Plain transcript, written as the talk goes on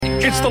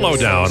It's the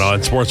Lowdown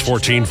on Sports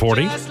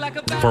 1440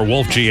 for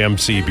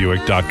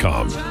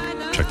WolfGMCBuick.com.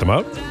 Check them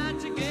out.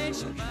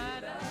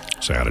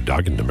 Say hi to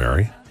Doug and to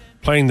Mary.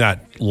 Playing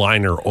that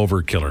liner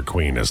over Killer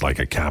Queen is like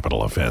a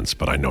capital offense,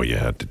 but I know you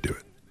had to do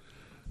it.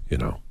 You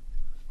know,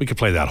 we could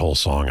play that whole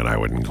song and I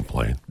wouldn't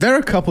complain. There are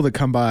a couple that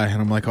come by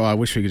and I'm like, oh, I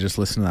wish we could just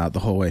listen to that the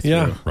whole way through.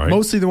 Yeah, right.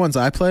 Mostly the ones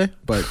I play,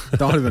 but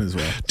Donovan as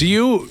well. Do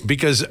you?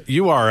 Because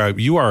you are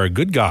a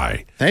good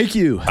guy. Thank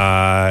you.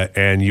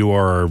 And you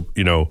are,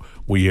 you know,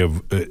 we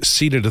have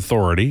ceded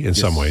authority in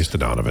some ways to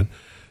Donovan.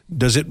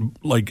 Does it,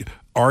 like,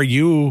 do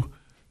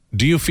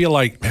you feel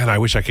like, man, I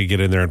wish I could get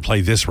in there and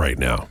play this right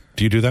now?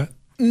 Do you do that?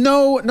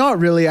 No, not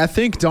really. I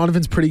think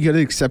Donovan's pretty good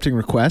at accepting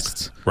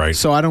requests. Right.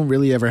 So I don't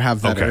really ever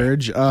have that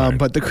urge. Right.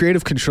 But the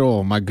creative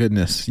control, my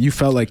goodness. You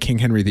felt like King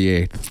Henry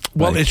VIII.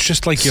 Well, it's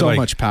just like so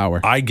much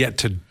power. I get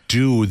to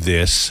do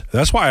this.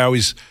 That's why I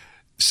always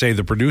say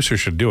the producer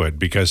should do it,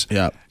 because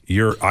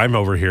I'm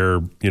over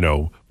here, you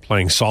know,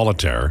 playing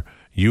solitaire.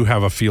 You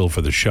have a feel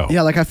for the show.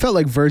 Yeah, like I felt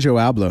like Virgil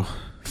Abloh,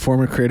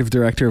 former creative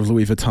director of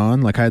Louis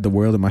Vuitton. Like I had the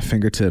world at my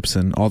fingertips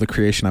and all the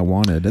creation I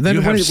wanted. And then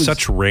you have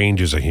such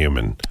range as a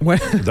human.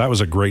 That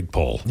was a great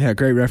poll. Yeah,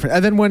 great reference.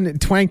 And then when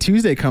Twang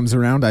Tuesday comes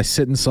around, I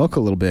sit and sulk a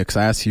little bit because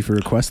I ask you for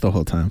requests the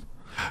whole time.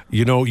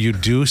 You know, you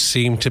do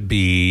seem to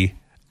be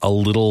a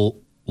little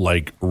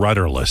like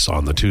rudderless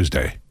on the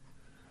Tuesday.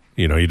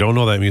 You know, you don't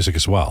know that music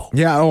as well.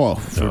 Yeah, I'll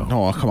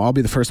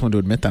be the first one to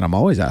admit that. I'm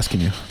always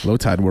asking you,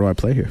 Lowetide, where do I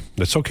play here?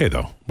 That's okay,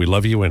 though. We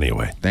love you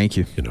anyway. Thank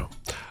you. You know.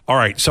 All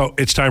right, so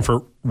it's time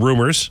for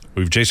Rumors.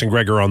 We've Jason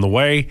Gregor on the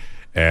way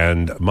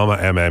and Mama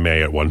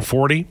MMA at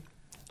 1:40.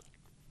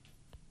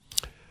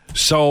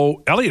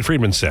 So Elliot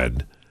Friedman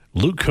said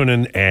Luke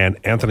Kunin and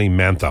Anthony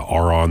Mantha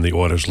are on the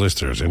Oilers list.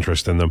 There's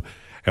interest in them.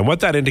 And what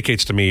that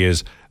indicates to me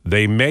is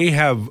they may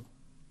have,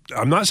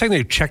 I'm not saying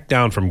they've checked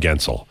down from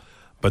Gensel,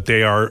 but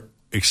they are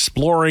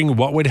exploring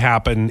what would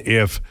happen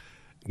if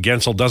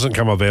Gensel doesn't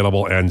come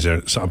available and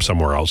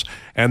somewhere else.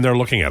 And they're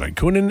looking at it.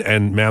 Kunin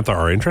and Mantha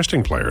are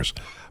interesting players,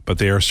 but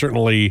they are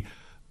certainly,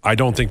 I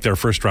don't think they're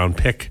first-round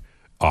pick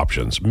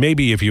options.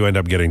 Maybe if you end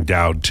up getting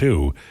Dowd,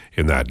 too,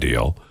 in that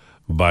deal.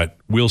 But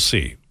we'll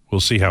see. We'll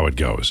see how it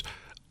goes.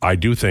 I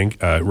do think,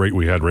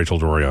 we had Rachel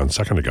Dory on a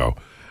second ago,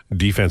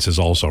 defense is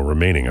also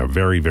remaining a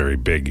very, very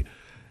big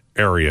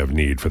area of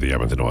need for the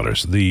Edmonton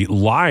Oilers. The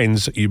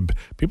lines,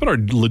 people are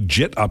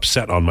legit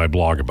upset on my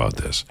blog about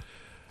this.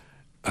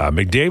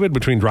 McDavid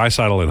between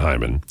Draisaitl and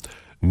Hyman,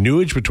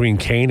 Nuge between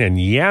Kane and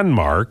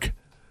Janmark,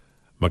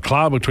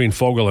 McLeod between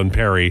Fogle and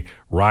Perry,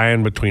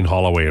 Ryan between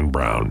Holloway and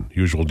Brown,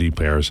 usual D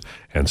pairs,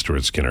 and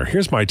Stuart Skinner.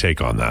 Here's my take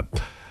on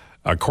that.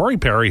 Corey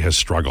Perry has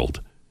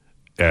struggled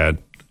at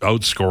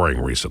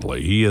outscoring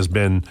recently. He has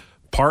been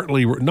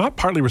not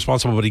partly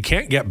responsible, but he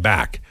can't get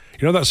back.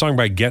 You know that song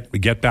by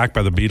Get Back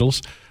by the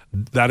Beatles?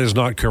 That is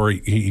not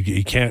Curry.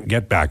 He can't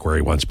get back where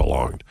he once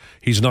belonged.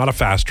 He's not a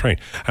fast train.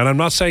 And I'm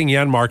not saying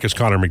Janmark is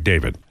Connor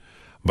McDavid,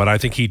 but I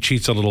think he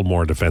cheats a little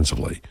more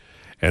defensively.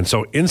 And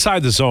so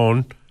inside the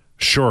zone,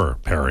 sure,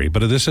 Perry,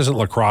 but this isn't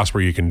lacrosse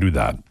where you can do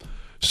that.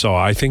 So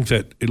I think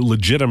that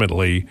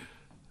legitimately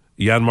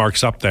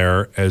Janmark's up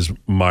there, as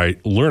my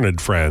learned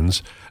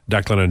friends,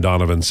 Declan and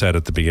Donovan, said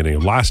at the beginning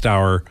of last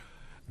hour.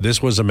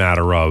 This was a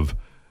matter of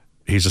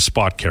he's a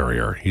spot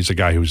carrier. He's a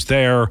guy who's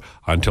there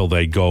until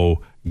they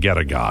go get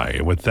a guy.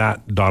 And with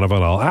that,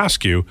 Donovan, I'll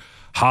ask you,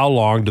 how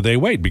long do they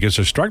wait? Because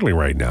they're struggling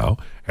right now,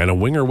 and a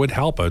winger would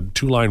help. A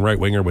two-line right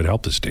winger would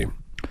help this team.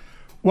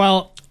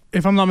 Well,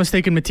 if I'm not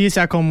mistaken, Matthias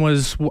Ekholm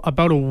was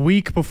about a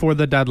week before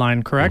the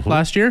deadline, correct,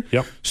 last year?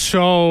 Yep.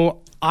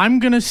 So I'm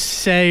going to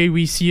say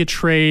we see a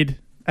trade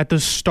at the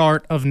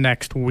start of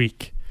next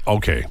week.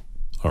 Okay.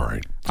 All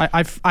right.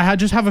 I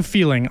just have a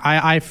feeling.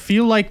 I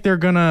feel like they're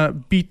going to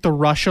beat the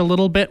rush a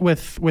little bit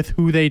with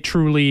who they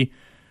truly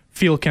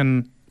feel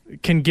can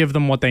give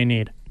them what they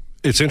need.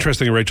 It's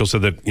interesting. Rachel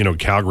said that, you know,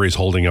 Calgary's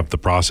holding up the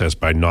process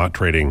by not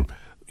trading.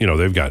 You know,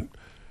 they've got,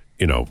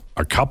 you know,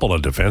 a couple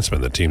of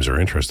defensemen that teams are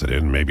interested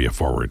in, maybe a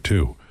forward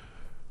too.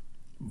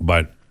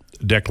 But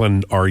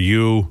Declan, are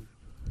you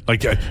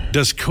like,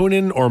 does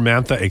Kunin or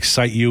Mantha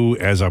excite you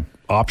as a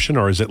option,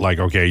 or is it like,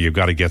 okay, you've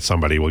got to get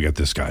somebody, we'll get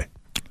this guy?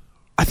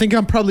 I think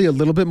I'm probably a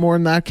little bit more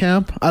in that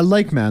camp. I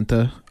like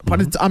Mantha,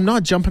 but I'm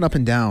not jumping up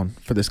and down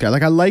for this guy.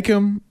 Like, I like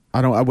him.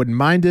 I wouldn't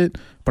mind it,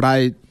 but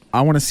I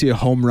want to see a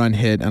home run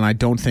hit, and I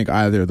don't think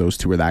either of those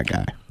two are that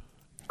guy.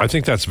 I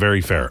think that's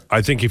very fair.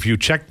 I think if you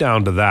check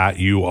down to that,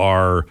 you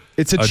are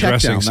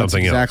addressing something else. That's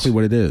exactly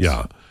what it is.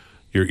 Yeah,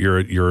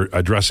 you're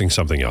addressing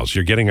something else.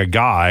 You're getting a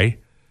guy,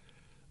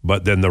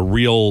 but then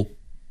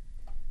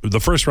the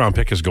first round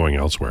pick is going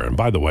elsewhere. And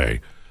by the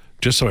way,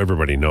 just so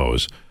everybody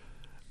knows,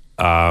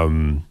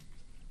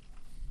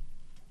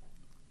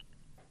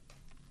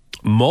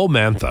 Mo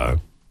Mantha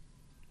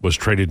was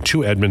traded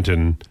to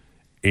Edmonton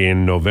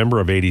in November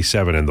of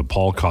 '87 in the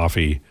Paul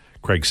Coffey,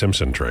 Craig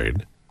Simpson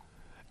trade.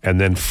 And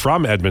then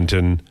from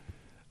Edmonton,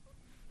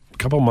 a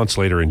couple months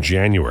later in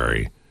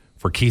January,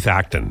 for Keith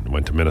Acton,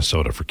 went to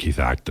Minnesota for Keith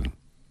Acton.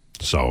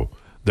 So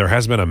there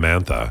has been a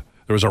Mantha.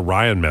 There was a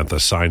Ryan Mantha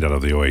signed out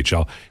of the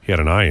OHL. He had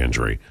an eye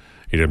injury.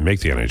 He didn't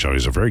make the NHL.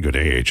 He's a very good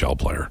AHL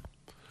player.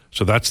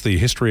 So that's the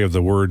history of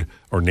the word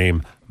or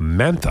name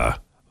Mantha.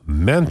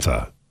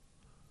 Mantha.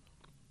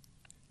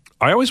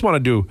 I always want to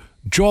do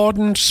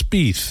Jordan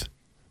Spieth.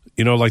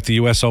 You know, like the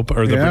U.S. Open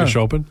or the British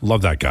Open.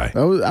 Love that guy.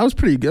 That was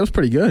pretty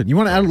good. You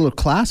want to add a little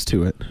class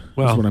to it.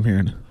 Well, that's what I'm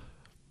hearing.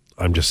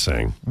 I'm just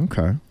saying.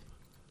 Okay.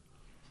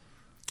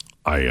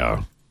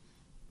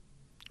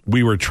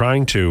 We were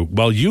trying to.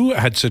 Well, you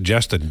had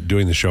suggested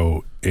doing the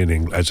show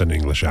as an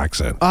English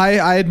accent.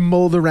 I had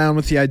mulled around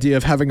with the idea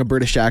of having a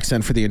British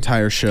accent for the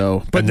entire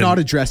show, but not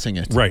addressing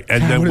it. Right,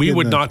 and then we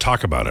would not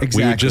talk about it.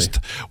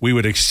 Exactly. We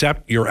would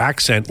accept your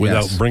accent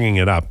without bringing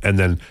it up, and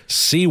then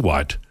see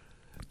what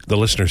the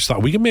listeners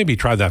thought. We can maybe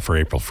try that for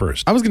April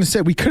 1st. I was going to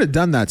say we could have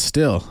done that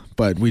still,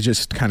 but we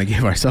just kind of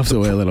gave ourselves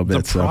away a little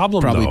bit. The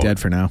problem, probably though, dead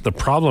for now. The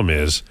problem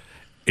is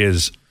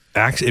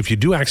if you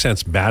do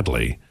accents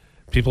badly,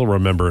 people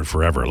remember it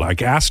forever.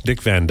 Like, ask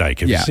Dick Van Dyke.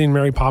 Have you seen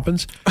Mary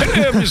Poppins?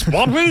 Hey, Miss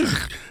Poppins!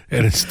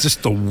 And it's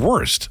just the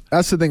worst.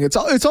 That's the thing. It's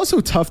also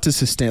tough to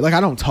sustain. Like, I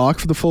don't talk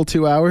for the full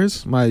 2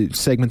 hours. My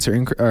segments are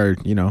a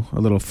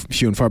little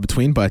few and far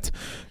between, but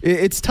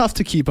it's tough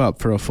to keep up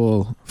for a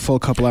full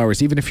couple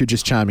hours, even if you're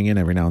just chiming in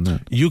every now and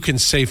then. You can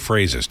say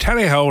phrases,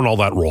 tally-ho and all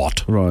that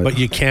rot, right, but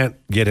you can't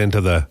get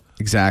into the...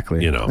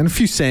 Exactly. And a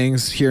few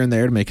sayings here and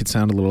there to make it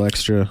sound a little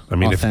extra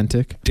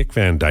authentic. If Dick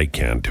Van Dyke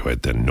can't do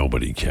it, then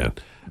nobody can.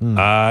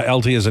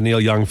 LT, as a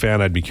Neil Young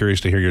fan, I'd be curious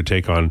to hear your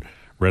take on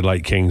Red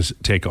Light King's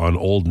take on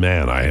Old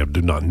Man. I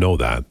do not know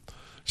that,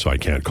 so I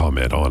can't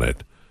comment on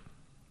it.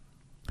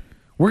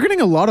 We're getting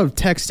a lot of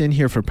text in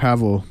here for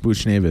Pavel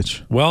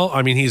Buchnevich. Well,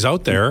 I mean, he's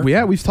out there.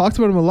 Yeah, we've talked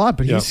about him a lot,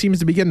 but he seems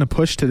to be getting a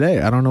push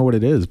today. I don't know what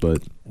it is,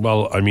 but...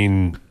 Well, I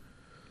mean...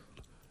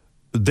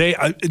 They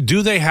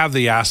have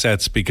the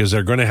assets because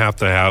they're going to have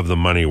the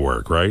money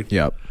work, right?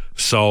 Yep.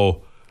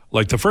 So,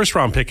 like, the first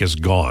round pick is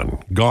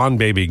gone,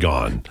 baby,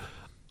 gone.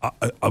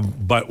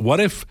 But what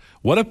if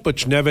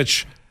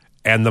Buchnevich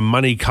and the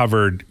money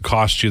covered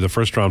cost you the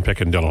first round pick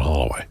in Dylan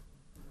Holloway?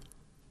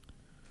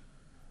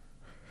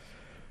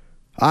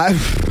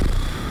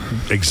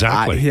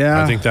 Exactly.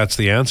 I think that's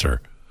the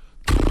answer.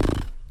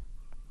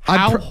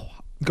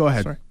 Go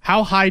ahead. Sorry.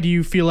 How high do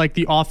you feel like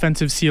the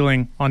offensive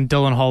ceiling on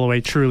Dylan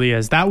Holloway truly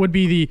is? That would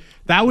be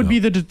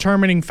the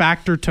determining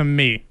factor to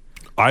me.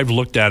 I've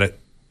looked at it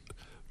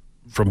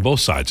from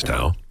both sides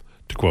now,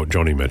 to quote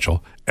Joni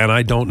Mitchell, and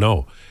I don't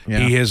know.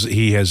 Yeah.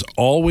 He has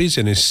always,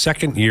 in his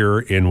second year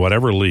in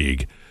whatever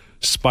league,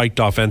 spiked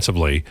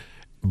offensively,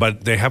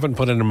 but they haven't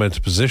put him in a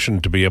position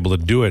to be able to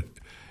do it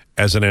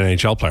as an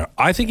NHL player.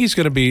 I think he's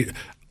going to be.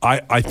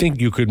 I think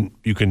you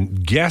can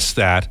guess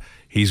that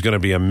he's going to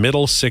be a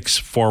middle six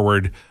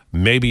forward,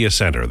 maybe a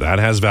center. That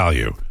has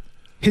value.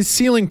 His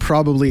ceiling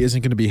probably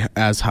isn't going to be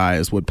as high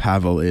as what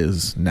Pavel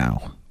is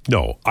now.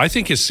 No, I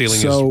think his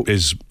ceiling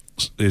is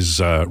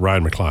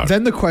Ryan McLeod.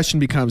 Then the question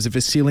becomes, if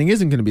his ceiling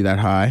isn't going to be that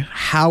high,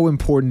 how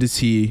important is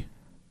he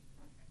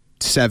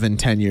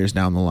 7-10 years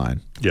down the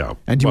line? Yeah.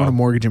 And do you want to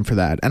mortgage him for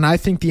that? And I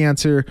think the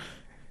answer,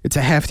 it's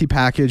a hefty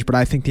package, but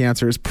I think the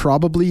answer is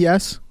probably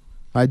yes.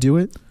 I do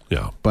it.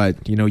 Yeah.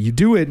 But, you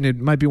do it, and it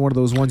might be one of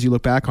those ones you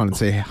look back on and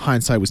say,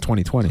 hindsight was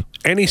 20/20.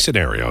 Any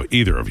scenario,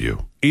 either of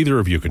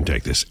you can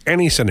take this.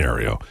 Any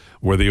scenario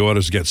where the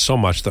Oilers get so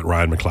much that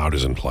Ryan McLeod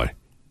is in play.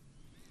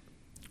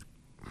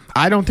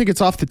 I don't think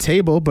it's off the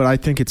table, but I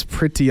think it's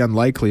pretty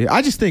unlikely.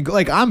 I just think,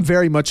 I'm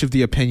very much of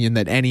the opinion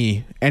that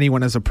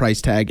anyone has a price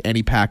tag,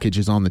 any package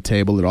is on the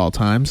table at all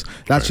times.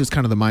 That's just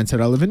kind of the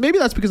mindset I live in. Maybe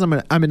that's because I'm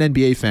an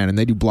NBA fan and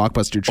they do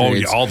blockbuster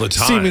trades all the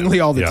time. Seemingly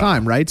all the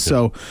time, right? Yeah.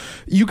 So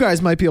you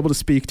guys might be able to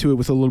speak to it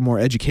with a little more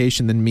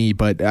education than me,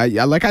 but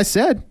like I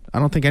said, I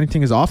don't think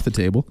anything is off the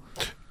table.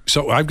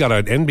 So I've got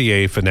an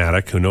NBA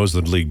fanatic who knows the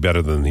league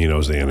better than he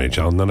knows the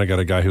NHL, and then I got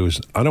a guy who's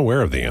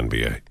unaware of the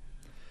NBA.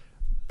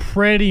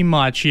 Pretty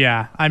much,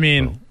 yeah. I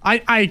mean,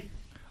 I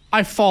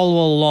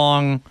follow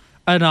along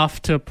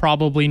enough to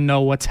probably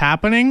know what's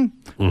happening,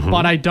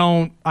 but I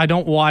don't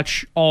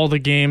watch all the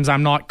games.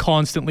 I'm not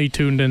constantly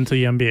tuned into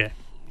the NBA.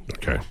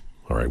 Okay.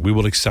 All right. We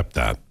will accept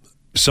that.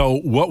 So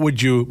what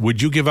would you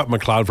give up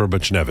McLeod for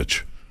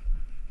Buchnevich?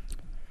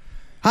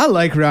 I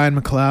like Ryan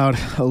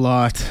McLeod a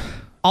lot.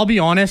 I'll be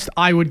honest,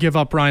 I would give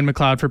up Ryan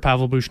McLeod for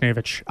Pavel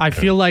Buchnevich. I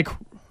feel like,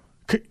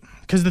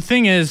 because the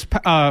thing is,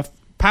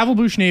 Pavel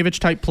Buchnevich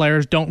type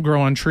players don't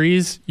grow on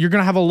trees. You're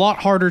going to have a lot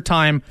harder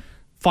time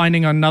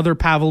finding another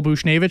Pavel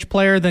Buchnevich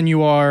player than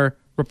you are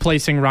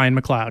replacing Ryan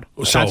McLeod.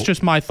 So, that's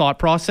just my thought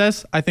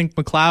process. I think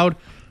McLeod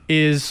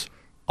is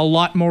a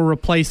lot more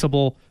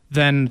replaceable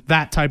than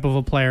that type of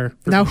a player.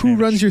 Now, who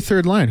runs your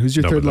third line? Who's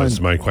your third line? That's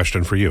my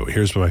question for you.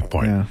 Here's my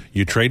point. Yeah.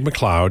 You trade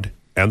McLeod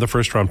and the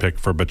first round pick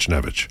for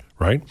Buchnevich,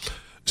 right?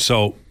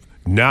 So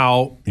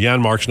now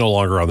Janmark's no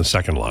longer on the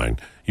second line.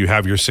 You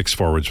have your six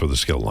forwards for the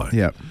skill line.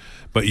 Yep.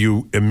 But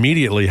you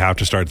immediately have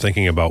to start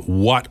thinking about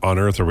what on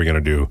earth are we going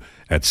to do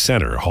at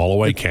center.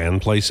 Holloway can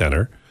play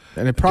center.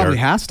 And it probably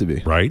has to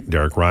be. Right.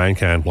 Derek Ryan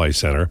can play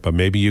center, but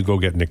maybe you go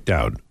get Nick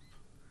Dowd.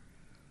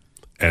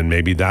 And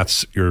maybe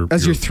that's your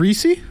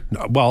 3C.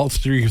 Well,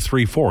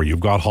 3-4. You've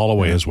got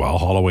Holloway as well.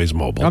 Holloway's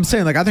mobile. I'm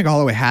saying, like, I think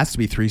Holloway has to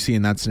be 3C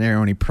in that scenario,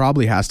 and he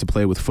probably has to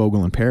play with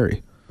Fogle and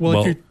Perry.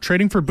 Well, if you're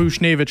trading for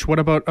Buchnevich, what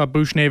about a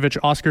Buchnevich,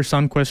 Oscar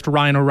Sundqvist,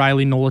 Ryan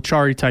O'Reilly, Noel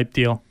Acciari type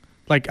deal?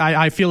 Like,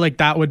 I feel like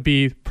that would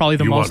be probably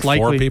the most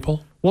likely. 4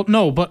 people? Well,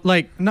 no, but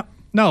like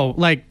no,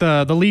 like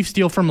the Leafs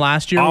deal from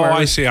last year. Oh, where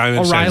I see.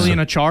 O'Reilly and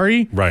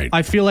Acciari. Right.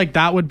 I feel like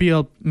that would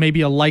be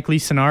maybe a likely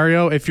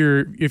scenario if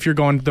you're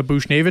going the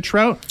Buchnevich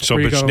route. So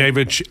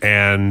Buchnevich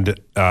and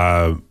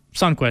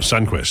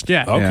Sundqvist.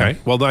 Yeah. Okay.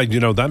 Well,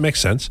 that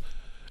makes sense.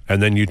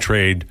 And then you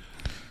trade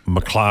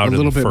McLeod A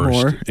little in the bit first.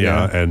 more,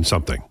 Yeah, yeah. and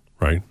something,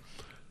 right?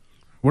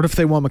 What if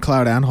they want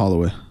McLeod and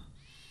Holloway?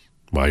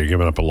 Well, you're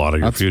giving up a lot of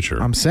your future.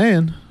 I'm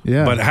saying,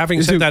 yeah. But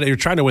having said that, you're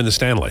trying to win the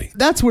Stanley.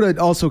 That's what it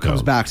also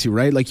comes back to,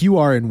 right? Like, you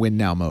are in win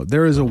now mode.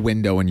 There is a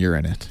window and you're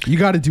in it. You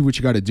got to do what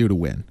you got to do to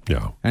win.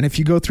 Yeah. And if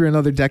you go through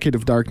another decade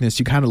of darkness,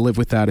 you kind of live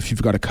with that if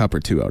you've got a cup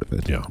or two out of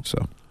it. Yeah.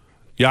 So.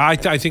 Yeah,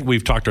 I think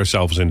we've talked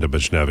ourselves into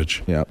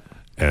Buchnevich. Yep.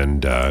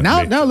 And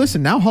now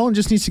listen. Now Holland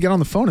just needs to get on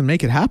the phone and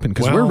make it happen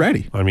because we're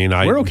ready. I mean,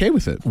 we're okay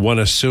with it. One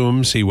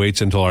assumes he waits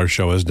until our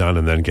show is done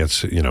and then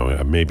gets,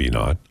 maybe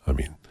not. I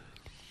mean,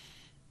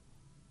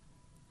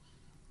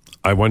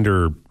 I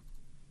wonder,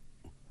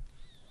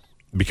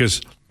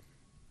 because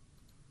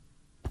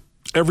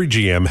every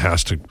GM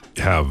has to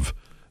have,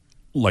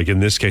 like in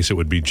this case, it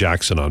would be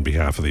Jackson on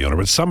behalf of the owner,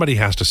 but somebody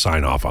has to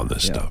sign off on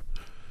this stuff.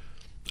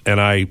 And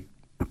I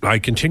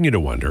continue to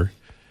wonder,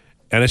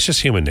 and it's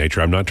just human nature.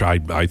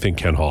 I think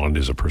Ken Holland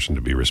is a person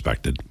to be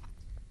respected.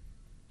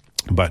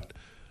 But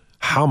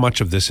how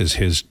much of this is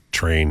his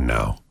train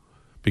now?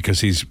 Because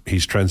he's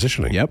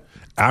transitioning. Yep.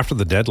 After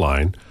the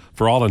deadline,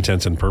 for all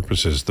intents and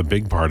purposes, the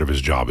big part of his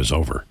job is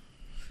over.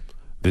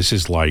 This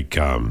is like,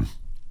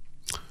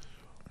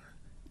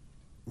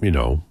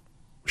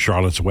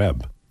 Charlotte's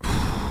Web.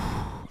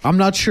 I'm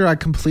not sure I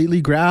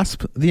completely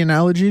grasp the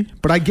analogy,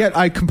 but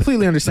I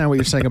completely understand what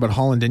you're saying about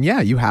Holland. And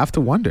yeah, you have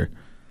to wonder.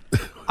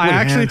 I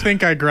actually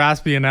think I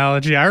grasp the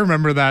analogy. I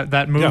remember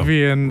that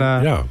movie and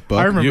I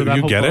remember that.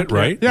 You whole get book. it,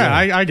 right? Yeah.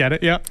 I get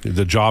it. Yeah.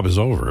 The job is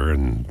over,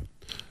 and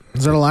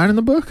Is that a line in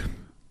the book?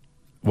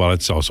 well,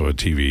 it's also a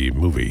TV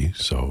movie,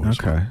 so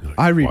Okay.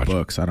 I read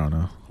books. I don't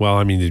know. Well,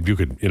 I mean, you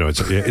could,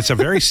 it's a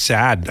very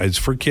sad. It's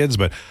for kids,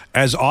 but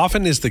as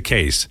often is the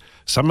case,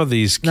 some of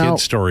these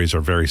kids' stories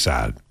are very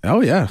sad.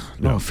 Oh, yeah.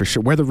 No, for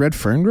sure. Where the red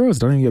fern grows?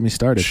 Don't even get me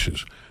started.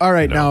 All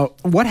right. Now,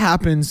 what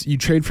happens? You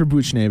trade for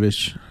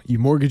Buchnevich. You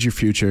mortgage your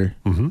future.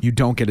 You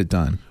don't get it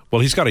done.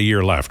 Well, he's got a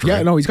year left, right?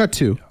 Yeah, no, he's got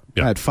 2.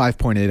 Yeah. At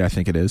 5.8, I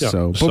think it is. Yeah.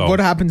 So, but So- what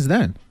happens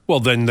then? Well,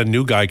 then the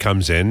new guy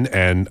comes in,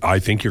 and I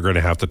think you're going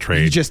to have to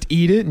trade. You just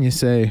eat it and you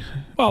say,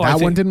 Well, I that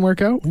think- one didn't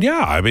work out? Yeah,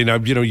 I mean,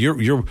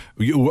 you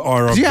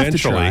are 'Cause you have to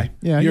eventually, try.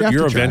 Yeah, you have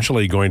you're to try.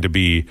 eventually going to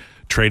be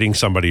trading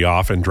somebody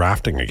off and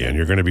drafting again.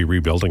 You're going to be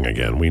rebuilding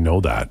again. We know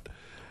that,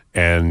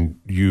 and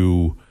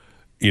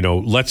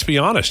let's be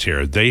honest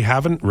here. They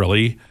haven't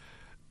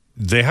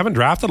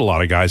drafted a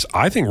lot of guys.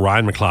 I think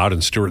Ryan McLeod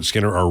and Stuart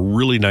Skinner are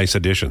really nice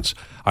additions.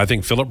 I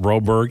think Philip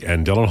Broberg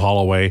and Dylan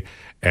Holloway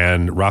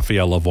and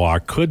Raphael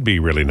Lavoie could be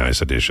really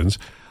nice additions.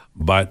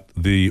 But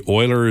the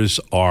Oilers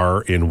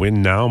are in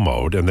win now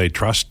mode, and they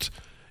trust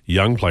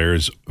young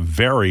players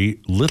very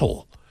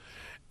little.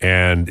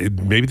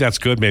 And maybe that's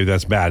good, maybe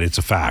that's bad. It's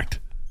a fact.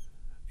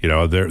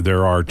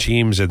 There are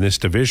teams in this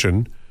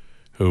division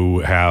who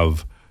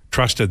have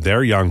trusted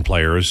their young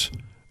players,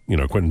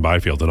 Quentin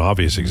Byfield, an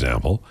obvious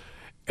example,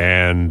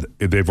 and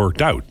they've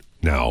worked out.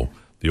 Now,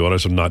 the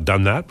Oilers have not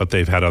done that, but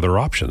they've had other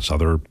options,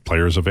 other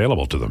players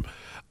available to them.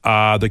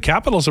 The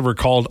Capitals have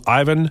recalled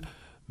Ivan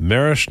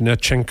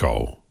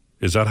Miroshnichenko.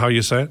 Is that how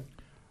you say it?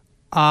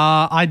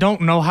 I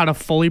don't know how to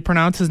fully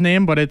pronounce his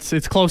name, but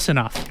it's close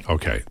enough.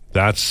 Okay,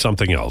 that's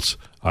something else.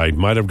 I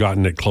might have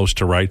gotten it close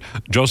to right.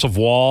 Joseph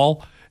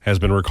Wall has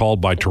been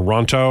recalled by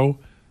Toronto.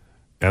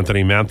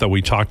 Anthony Mantha,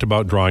 we talked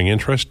about drawing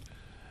interest.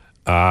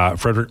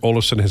 Frederick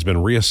Olofsson has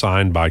been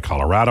reassigned by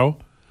Colorado.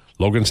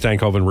 Logan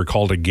Stankoven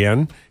recalled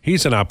again.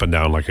 He's an up and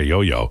down like a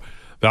yo-yo.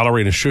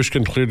 Valeri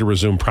Nichushkin cleared to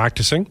resume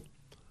practicing.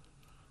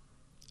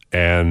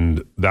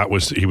 And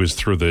he was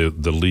through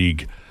the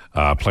league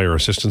player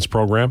assistance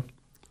program.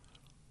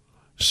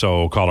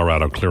 So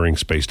Colorado clearing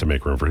space to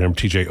make room for him.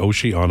 TJ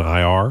Oshie on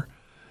IR.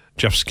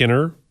 Jeff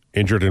Skinner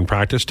injured in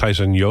practice.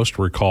 Tyson Yost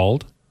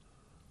recalled.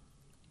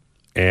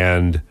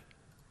 And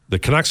the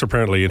Canucks are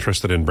apparently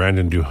interested in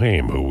Brandon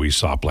Duhaime, who we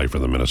saw play for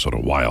the Minnesota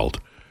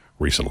Wild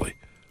recently.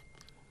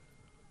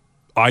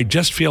 I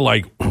just feel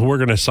like we're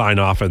going to sign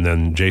off and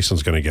then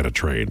Jason's going to get a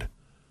trade.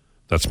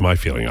 That's my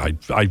feeling.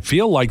 I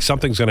feel like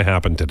something's going to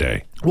happen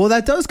today. Well,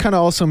 that does kind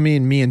of also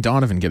mean me and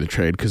Donovan get a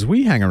trade because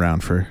we hang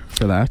around for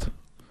that.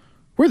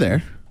 We're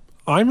there.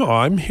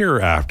 I'm here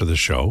after the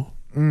show.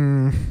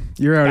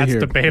 You're out of here.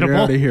 Debatable. You're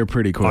out of here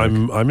pretty quick.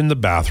 I'm in the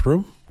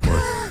bathroom,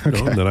 and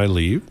then I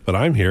leave. But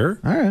I'm here.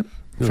 All right.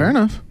 Fair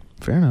enough.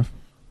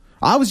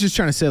 I was just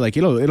trying to say, like,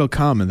 it'll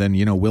come, and then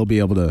we'll be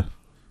able to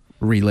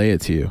relay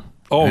it to you.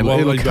 Oh, and well,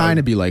 it'll kind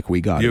of be like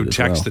we got you it.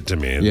 text it to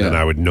me, and then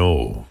I would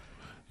know.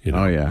 You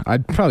know? Oh yeah,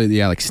 I'd probably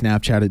like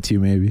Snapchat it to you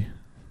maybe.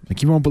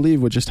 Like you won't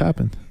believe what just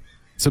happened.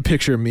 It's a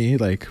picture of me.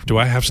 Like, Do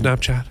I have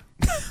Snapchat?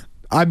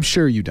 I'm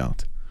sure you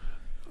don't.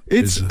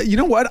 It's you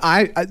know what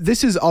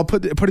this is. I'll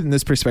put it in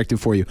this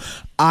perspective for you.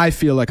 I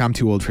feel like I'm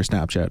too old for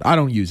Snapchat. I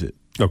don't use it.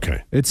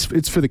 Okay.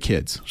 It's for the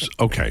kids.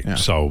 Okay. Yeah.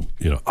 So,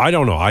 I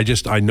don't know.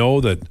 I know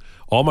that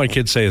all my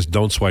kids say is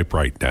don't swipe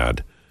right,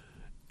 Dad.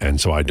 And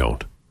so I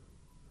don't.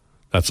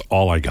 That's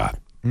all I got.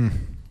 All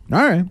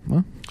right.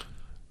 Well,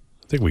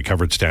 I think we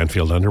covered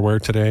Stanfield underwear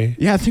today.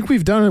 yeah, I think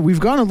we've done it. We've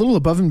gone a little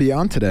above and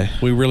beyond today.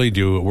 We really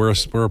do. We're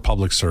a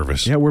public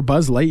service. Yeah, we're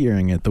Buzz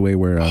Lightyearing it the way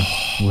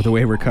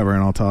we're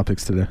covering all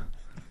topics today.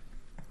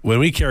 When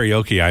we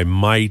karaoke, I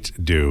might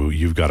do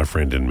 "You've Got a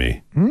Friend in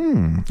Me."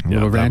 A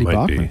little Randy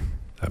Bachman.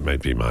 That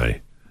might be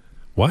my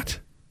what?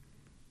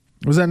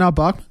 Was that not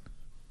Bachman?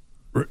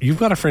 "You've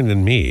Got a Friend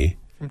in Me"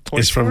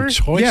 is from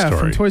Toy Yeah,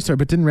 Story. from Toy Story.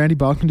 But didn't Randy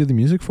Bachman do the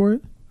music for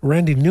it?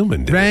 Randy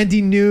Newman did.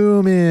 Randy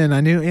Newman.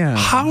 I knew. Yeah.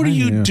 How do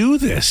you do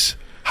this?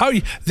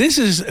 This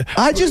is?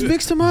 I just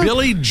mixed them up.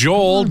 Billy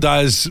Joel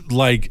does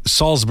like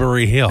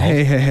Salisbury Hill.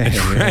 Hey, and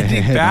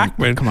Randy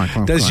Bachman Come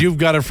on, does "You've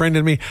Got a Friend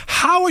in Me."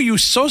 How are you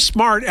so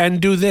smart and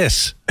do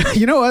this?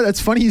 You know what? It's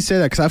funny you say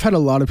that because I've had a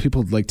lot of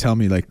people like tell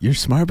me like you're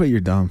smart but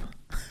you're dumb,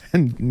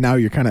 and now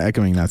you're kind of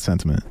echoing that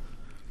sentiment.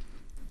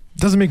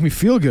 Doesn't make me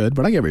feel good,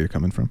 but I get where you're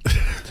coming from.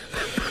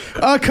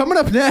 Coming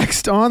up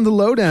next on the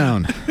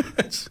Lowdown,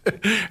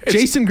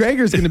 Jason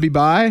Greger's going to be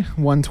by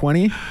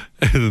 1:20.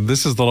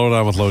 This is the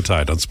Lowdown with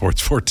Lowetide on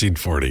Sports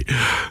 1440.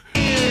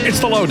 It's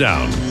the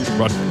Lowdown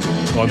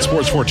on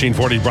Sports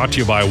 1440, brought to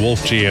you by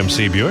Wolf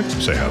GMC Buick.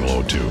 Say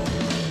hello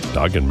to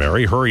Doug and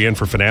Mary. Hurry in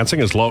for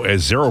financing as low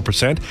as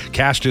 0%,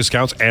 cash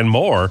discounts, and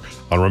more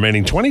on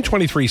remaining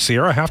 2023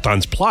 Sierra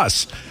half-tons,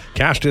 plus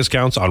cash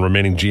discounts on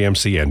remaining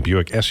GMC and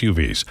Buick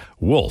SUVs.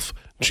 Wolf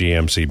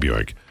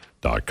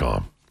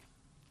GMCBuick.com.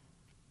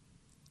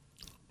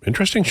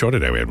 Interesting show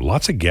today. We had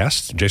lots of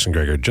guests. Jason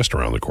Greger just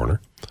around the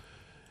corner.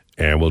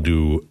 And we'll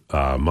do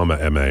Mama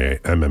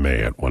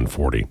MMA at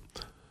 1:40.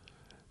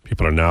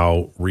 People are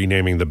now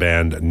renaming the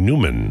band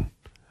Newman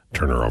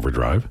Turner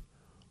Overdrive,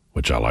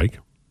 which I like.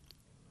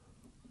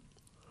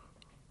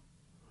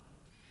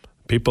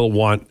 People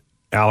want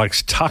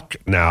Alex Tuck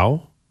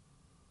now.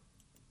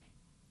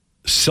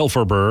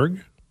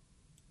 Silverberg.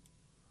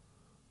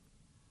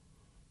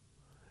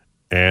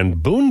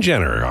 And Boone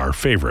Jenner, our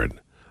favorite.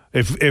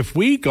 If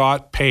we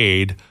got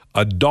paid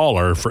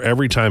 $1 for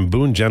every time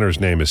Boone Jenner's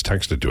name is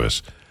texted to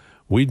us,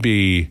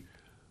 we'd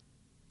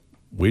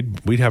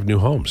have new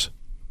homes.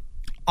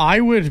 I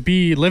would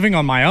be living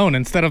on my own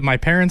instead of my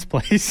parents'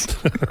 place.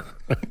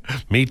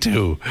 Me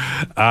too.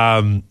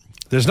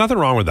 There's nothing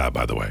wrong with that,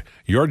 by the way.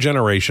 Your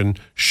generation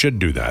should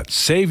do that.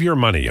 Save your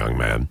money, young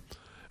man,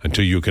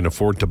 until you can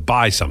afford to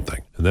buy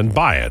something, and then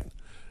buy it.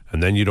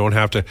 And then you don't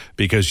have to,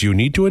 because you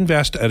need to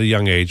invest at a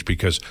young age,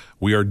 because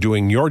we are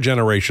doing your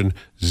generation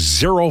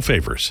zero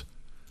favors.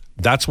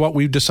 That's what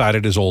we've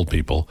decided as old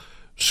people.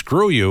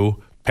 Screw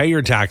you, pay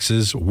your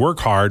taxes, work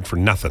hard for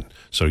nothing.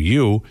 So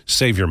you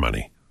save your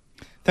money.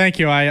 Thank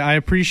you. I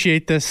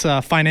appreciate this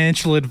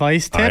financial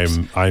advice tips.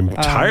 I'm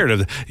tired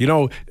of it.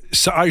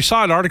 So I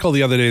saw an article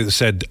the other day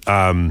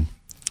that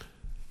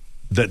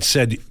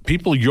said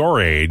people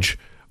your age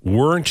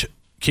weren't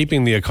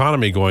keeping the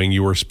economy going.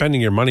 You were spending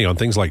your money on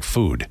things like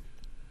food.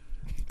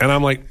 And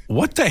I'm like,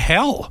 what the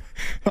hell?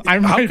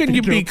 How can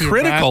you be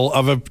critical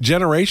of a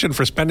generation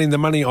for spending the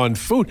money on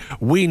food?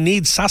 We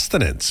need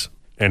sustenance.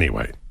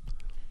 Anyway,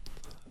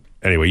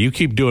 you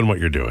keep doing what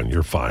you're doing.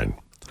 You're fine.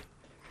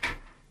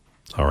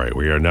 All right,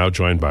 we are now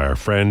joined by our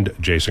friend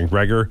Jason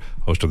Greger,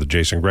 host of the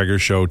Jason Greger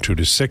Show, 2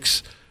 to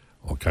 6.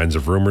 All kinds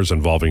of rumors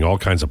involving all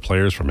kinds of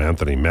players, from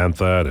Anthony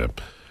Mantha to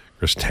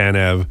Chris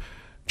Tanev.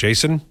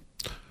 Jason,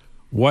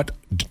 what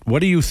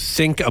do you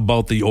think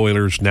about the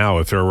Oilers now?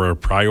 If there were a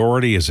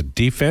priority, is it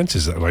defense?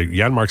 Is it like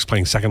Janmark's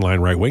playing second line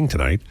right wing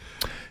tonight?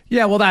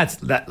 Yeah, well,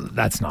 that's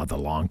not the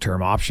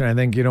long-term option. I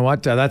think, you know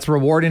what, that's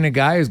rewarding a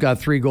guy who's got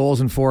 3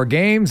 goals in 4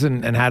 games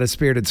and had a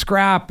spirited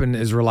scrap and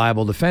is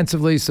reliable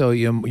defensively. So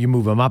you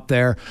move him up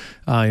there.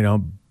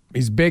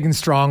 He's big and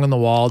strong on the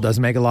wall,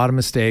 doesn't make a lot of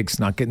mistakes,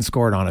 not getting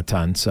scored on a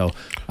ton. So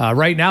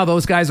right now,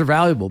 those guys are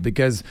valuable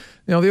because,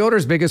 the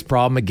Oilers' biggest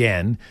problem,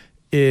 again,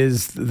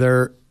 is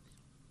their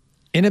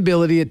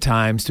inability at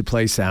times to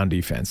play sound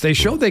defense. They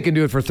showed they can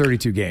do it for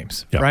 32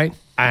 games, right?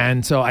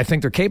 And so I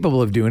think they're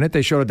capable of doing it.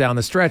 They showed it down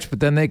the stretch, but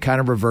then they kind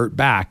of revert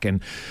back.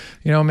 And,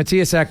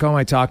 Matthias Ekholm,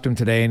 I talked to him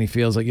today, and he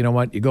feels like, you know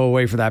what, you go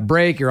away for that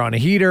break, you're on a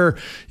heater,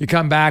 you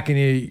come back and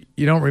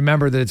you don't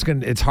remember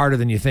that it's harder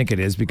than you think it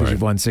is because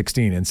you've won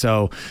 16. And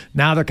so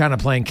now they're kind of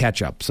playing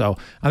catch up. So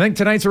I think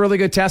tonight's a really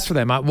good test for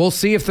them. We'll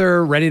see if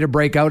they're ready to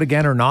break out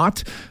again or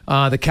not.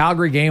 The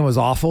Calgary game was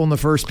awful in the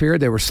first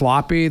period. They were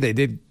sloppy. They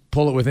did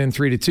pull it within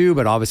 3-2,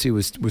 but obviously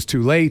was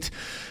too late.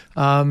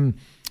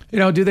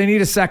 Do they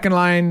need a second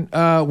line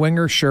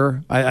winger?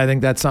 Sure. I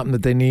think that's something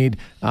that they need.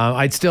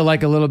 I'd still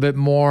like a little bit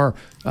more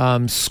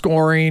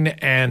scoring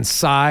and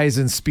size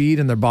and speed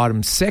in their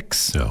bottom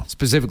 6,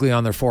 specifically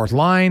on their fourth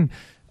line.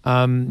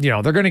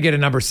 They're going to get a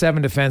number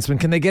 7 defenseman.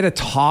 Can they get a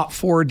top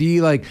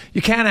 4D? Like,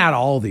 you can't add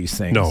all these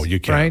things. No, you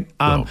can't.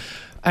 Right? No.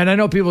 And I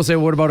know people say,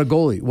 what about a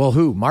goalie? Well,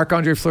 who?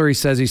 Marc-Andre Fleury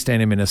says he's staying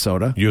in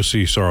Minnesota.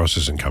 Jussi Soros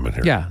isn't coming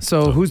here. Yeah,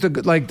 so who's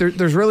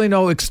there's really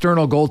no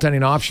external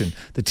goaltending option.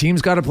 The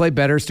team's got to play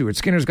better. Stuart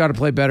Skinner's got to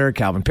play better.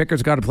 Calvin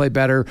Pickett's got to play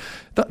better.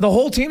 The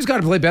whole team's got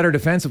to play better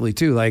defensively,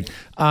 too. Like,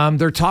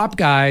 their top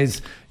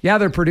guys,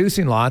 they're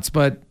producing lots,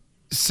 but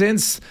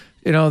since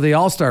the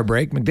All-Star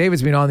break,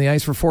 McDavid's been on the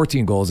ice for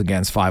 14 goals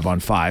against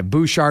 5-on-5.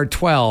 Bouchard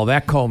 12,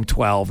 Ekholm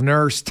 12,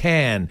 Nurse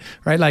 10,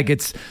 right? Like,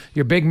 it's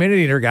your big minute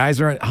eater guys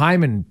are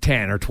Hyman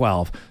 10 or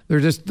 12.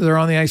 They're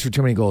on the ice for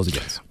too many goals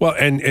against. Well,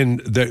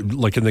 and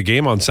like in the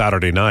game on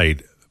Saturday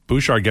night,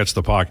 Bouchard gets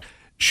the puck.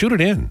 Shoot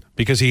it in,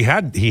 because he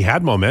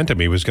had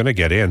momentum. He was going to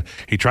get in.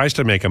 He tries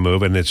to make a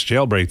move, and it's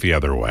jailbreak the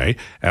other way.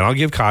 And I'll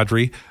give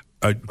Kadri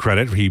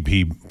credit.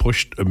 He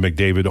pushed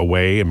McDavid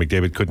away, and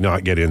McDavid could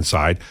not get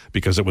inside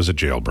because it was a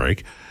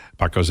jailbreak.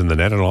 Puck goes in the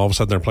net, and all of a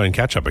sudden they're playing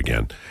catch up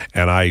again.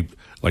 And I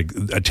like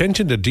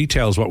attention to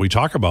detail is what we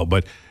talk about,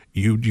 but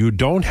you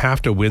don't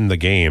have to win the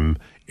game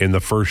in the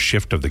first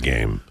shift of the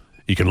game.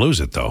 You can lose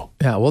it though.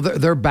 Yeah, well,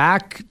 they're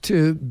back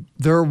to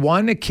their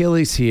one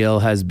Achilles heel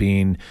has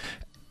been,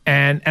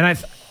 and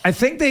I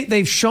think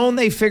they've shown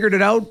they figured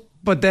it out,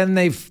 but then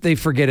they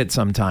forget it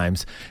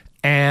sometimes.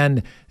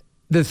 And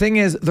the thing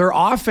is, their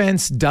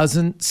offense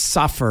doesn't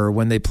suffer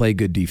when they play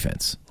good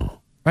defense,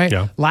 right?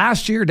 Yeah.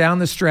 Last year down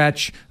the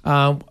stretch,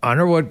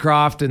 under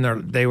Woodcroft,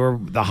 and they were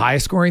the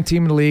highest scoring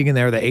team in the league, and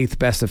they were the 8th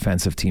best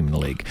offensive team in the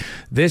league.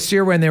 This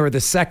year, when they were the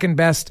 2nd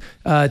best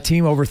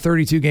team over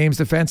 32 games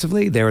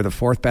defensively, they were the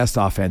 4th best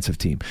offensive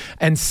team.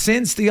 And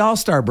since the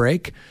All-Star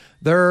break,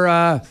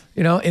 they're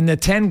in the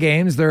 10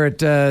 games, they're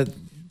at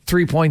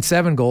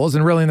 3.7 goals,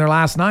 and really in their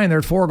last 9, they're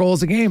at 4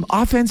 goals a game.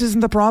 Offense isn't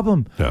the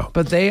problem, no.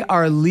 But they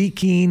are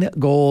leaking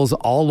goals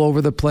all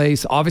over the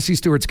place. Obviously,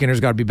 Stuart Skinner's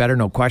got to be better,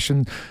 no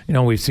question.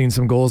 We've seen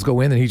some goals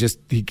go in, and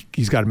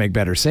he's got to make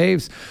better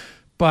saves.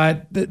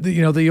 But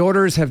the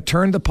Oilers have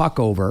turned the puck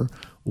over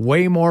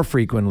way more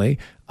frequently.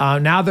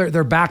 Now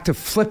they're back to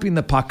flipping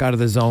the puck out of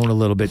the zone a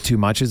little bit too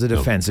much as a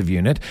defensive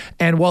unit.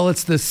 And while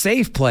it's the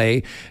safe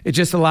play, it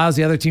just allows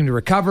the other team to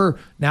recover.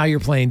 Now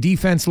you're playing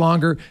defense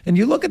longer. And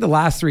you look at the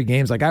last 3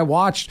 games, like I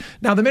watched.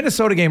 Now the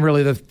Minnesota game,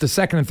 really, the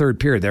second and third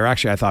period, they're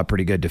actually, I thought,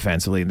 pretty good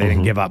defensively. They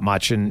didn't give up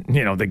much, and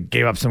they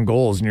gave up some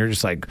goals. And you're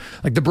just like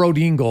the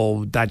Brodin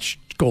goal, that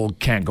goal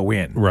can't go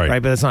in, right?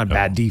 But that's not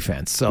bad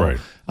defense. So. Right.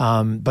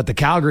 But the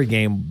Calgary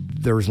game,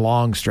 there was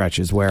long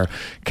stretches where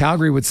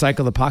Calgary would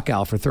cycle the puck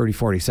out for 30,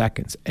 40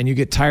 seconds, and you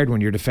get tired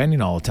when you're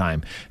defending all the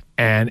time.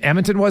 And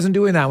Edmonton wasn't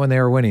doing that when they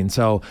were winning.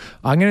 So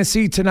I'm going to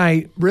see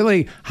tonight,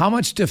 really, how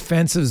much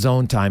defensive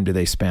zone time do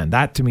they spend?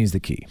 That, to me, is the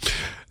key.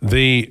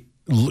 The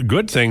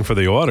good thing for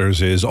the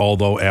Oilers is,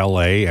 although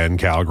LA and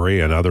Calgary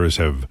and others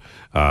have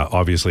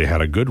obviously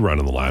had a good run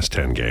in the last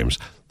 10 games,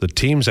 the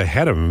teams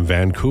ahead of them,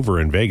 Vancouver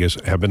and Vegas,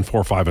 have been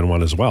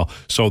 4-5-1 as well.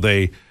 So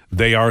they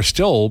are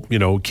still,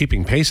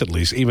 keeping pace, at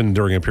least, even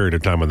during a period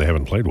of time when they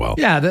haven't played well.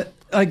 Yeah,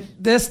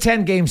 this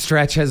 10-game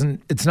stretch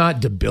it's not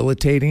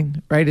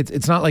debilitating, right?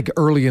 It's not like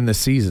early in the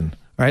season,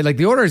 right? Like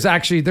the Oilers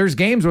actually, there's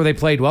games where they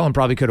played well and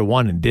probably could have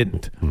won and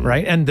didn't,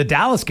 right? And the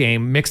Dallas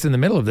game mixed in the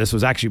middle of this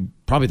was actually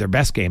probably their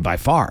best game by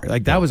far.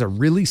 Like that was a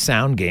really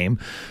sound game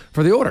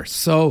for the Oilers.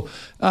 So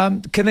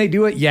can they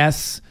do it?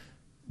 Yes.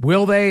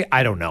 Will they?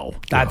 I don't know.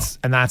 That's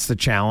the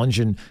challenge.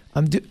 And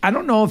I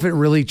don't know if it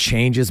really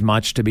changes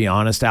much, to be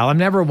honest, Al. I'm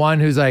never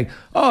one who's like,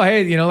 oh,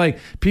 hey, like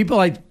people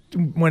like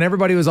when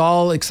everybody was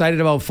all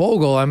excited about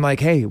Fogle, I'm like,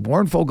 hey,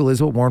 Warren Fogle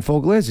is what Warren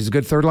Fogle is. He's a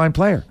good third line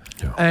player.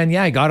 Yeah. And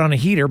he got on a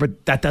heater,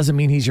 but that doesn't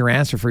mean he's your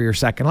answer for your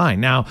second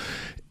line. Now,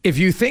 if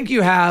you think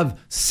you have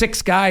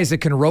 6 guys that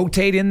can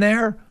rotate in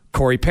there,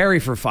 Corey Perry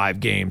for 5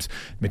 games,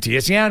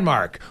 Matthias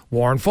Janmark,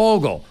 Warren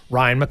Fogle,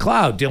 Ryan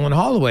McLeod, Dylan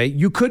Holloway,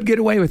 you could get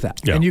away with that.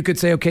 Yeah. And you could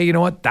say, okay, you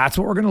know what? That's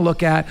what we're going to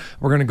look at.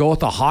 We're going to go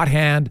with a hot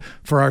hand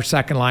for our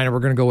second line, and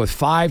we're going to go with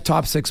 5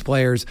 top 6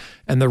 players,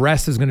 and the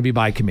rest is going to be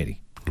by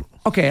committee.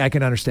 Okay, I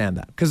can understand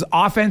that. Because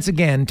offense,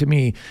 again, to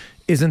me,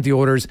 isn't the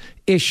Oilers'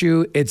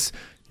 issue. It's,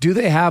 do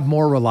they have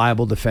more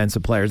reliable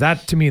defensive players?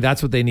 That, to me,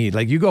 that's what they need.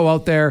 Like, you go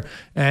out there,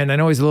 and I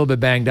know he's a little bit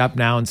banged up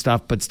now and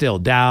stuff, but still,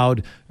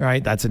 Dowd,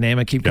 right? That's a name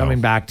I keep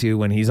coming back to.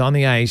 When he's on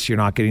the ice, you're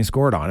not getting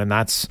scored on, and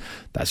that's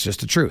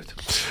just the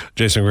truth.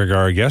 Jason Grigor,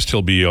 our guest,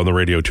 he'll be on the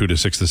radio 2 to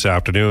 6 this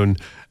afternoon.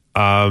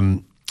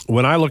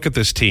 When I look at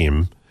this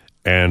team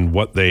and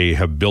what they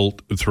have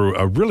built through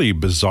a really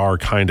bizarre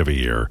kind of a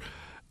year,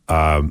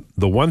 the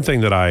one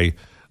thing that I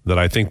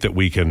think that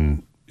we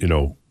can,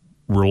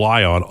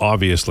 rely on,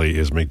 obviously,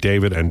 is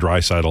McDavid and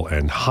Draisaitl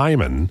and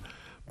Hyman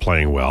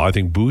playing well. I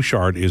think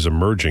Bouchard is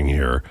emerging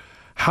here.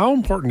 How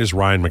important is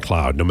Ryan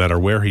McLeod, no matter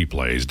where he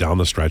plays, down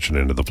the stretch and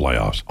into the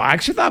playoffs? I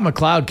actually thought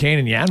McLeod, Kane,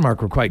 and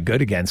Janmark were quite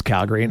good against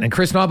Calgary. And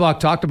Chris Knobloch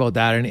talked about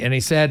that, and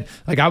he said,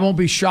 I won't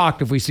be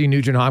shocked if we see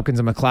Nugent Hopkins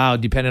and McLeod,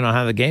 depending on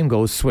how the game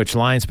goes, switch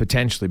lines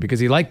potentially, because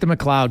he liked the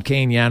McLeod,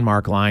 Kane,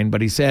 Janmark line, but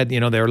he said, they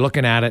were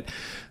looking at it.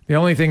 The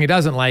only thing he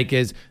doesn't like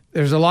is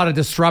there's a lot of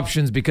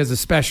disruptions because of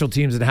special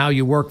teams and how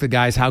you work the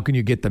guys. How can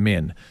you get them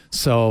in?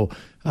 So,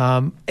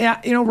 Ryan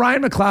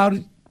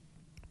McLeod,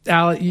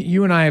 Al,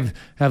 you and I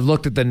have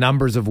looked at the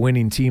numbers of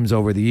winning teams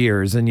over the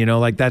years, and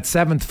like that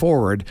seventh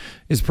forward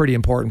is a pretty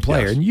important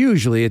player, and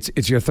usually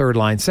it's your third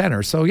line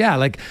center. So yeah,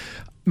 like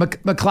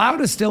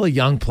McLeod is still a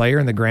young player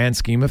in the grand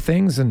scheme of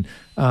things, and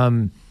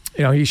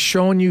he's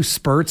shown you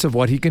spurts of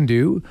what he can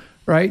do.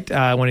 Right?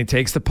 When he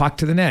takes the puck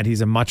to the net,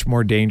 he's a much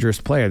more dangerous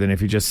player than if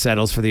he just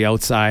settles for the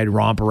outside,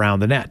 romp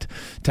around the net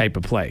type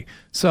of play.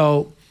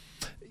 So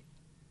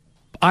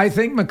I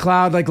think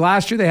McLeod, like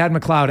last year, they had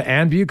McLeod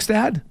and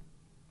Bukestad.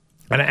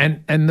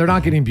 And they're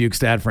not getting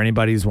Bukestad for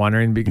anybody who's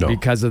wondering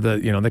because of they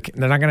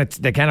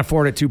can't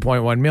afford it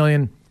 $2.1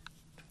 million,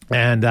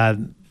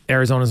 and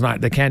Arizona's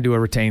they can't do a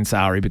retained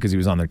salary because he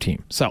was on their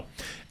team. So,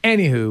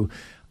 anywho,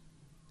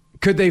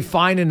 could they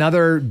find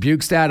another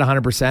Bukestad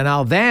 100%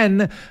 Al?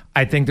 Then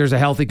I think there's a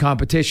healthy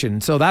competition.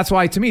 So that's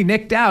why, to me,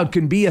 Nick Dowd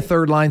can be a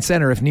third-line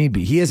center if need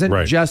be. He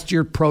isn't just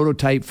your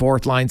prototype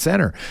fourth-line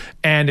center.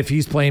 And if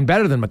he's playing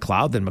better than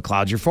McLeod, then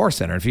McLeod's your fourth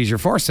center. If he's your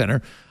fourth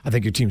center, I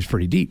think your team's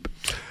pretty deep.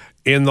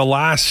 In the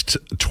last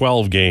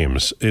 12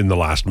 games, in the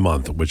last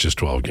month, which is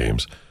 12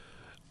 games,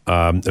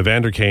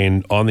 Evander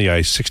Kane on the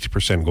ice,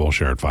 60% goal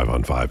share at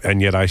 5-on-5.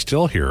 And yet I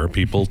still hear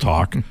people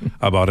talk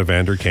about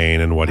Evander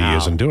Kane and what he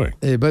isn't doing.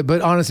 But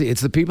honestly,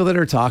 it's the people that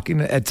are talking.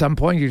 At some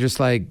point, you're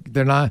just like,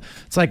 they're not.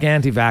 It's like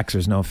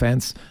anti-vaxxers, no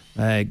offense.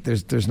 Like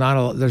there's not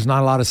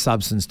a lot of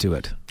substance to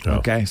it. No.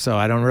 Okay, so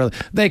I don't really.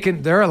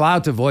 They're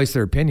allowed to voice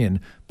their opinion,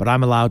 but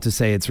I'm allowed to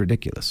say it's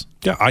ridiculous.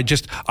 Yeah, I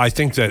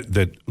think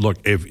that look,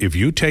 if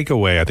you take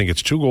away, I think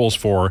it's 2 goals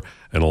for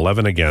and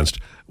 11 against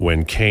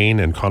when Kane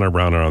and Connor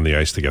Brown are on the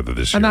ice together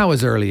this year. And that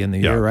was early in the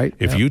year, right?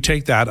 If you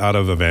take that out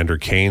of Evander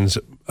Kane's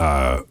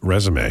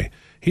resume,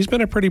 he's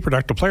been a pretty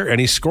productive player, and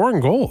he's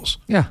scoring goals.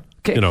 Yeah.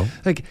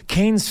 Like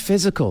Kane's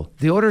physical.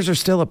 The Oilers are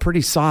still a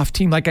pretty soft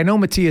team. Like I know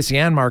Matthias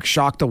Janmark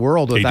shocked the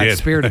world with that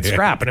spirited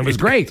scrap, and it was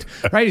great,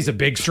 right? He's a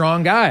big,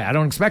 strong guy. I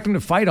don't expect him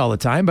to fight all the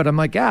time, but I'm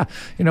like, yeah,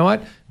 you know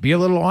what? Be a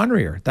little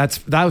ornerier.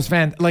 That was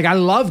like I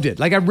loved it.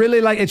 Like I really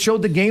it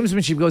showed the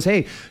gamesmanship. He goes,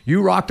 hey,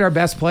 you rocked our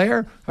best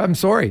player. I'm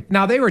sorry.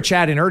 Now they were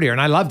chatting earlier,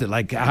 and I loved it.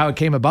 Like how it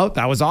came about.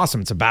 That was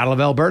awesome. It's a battle of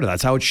Alberta.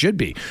 That's how it should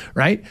be,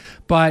 right?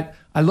 But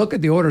I look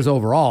at the Oilers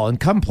overall, and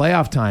come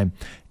playoff time,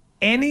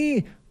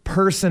 any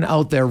person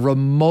out there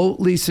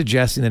remotely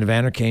suggesting that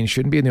Evander Kane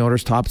shouldn't be in the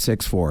Oilers' top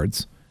 6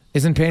 forwards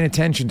isn't paying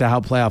attention to how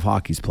playoff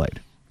hockey's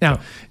played. Now,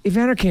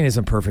 Evander Kane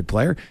isn't a perfect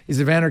player. Is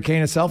Evander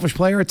Kane a selfish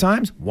player at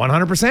times?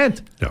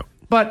 100%. Yeah.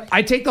 But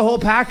I take the whole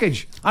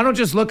package. I don't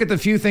just look at the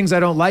few things I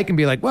don't like and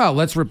be like, well,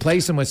 let's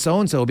replace him with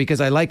so-and-so because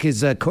I like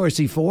his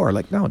Corsi 4.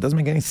 Like, no, it doesn't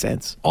make any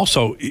sense.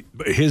 Also,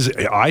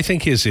 I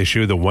think his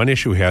issue, the one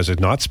issue he has is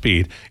not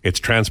speed, it's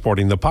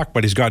transporting the puck.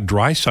 But he's got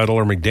Draisaitl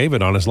or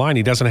McDavid on his line.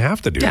 He doesn't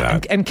have to do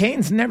that. And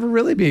Kane's never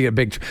really be a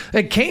big...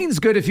 Like, Kane's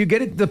good if you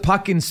get the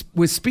puck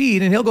with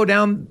speed and he'll go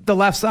down the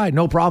left side,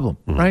 no problem,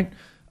 right?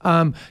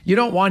 You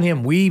don't want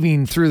him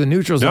weaving through the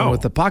neutral zone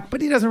with the puck,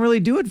 but he doesn't really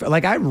do it.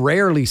 Like, I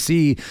rarely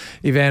see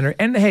Evander.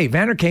 And hey,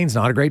 Evander Kane's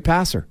not a great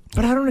passer,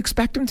 but I don't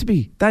expect him to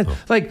be.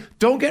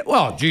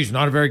 He's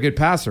not a very good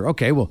passer.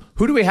 Okay, well,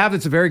 who do we have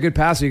that's a very good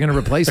passer you're going to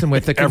replace him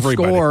with that can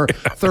score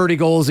 30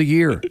 goals a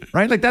year,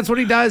 right? Like, that's what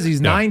he does.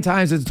 He's 9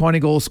 times as a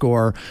 20-goal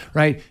scorer,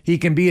 right? He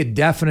can be a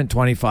definite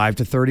 25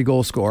 to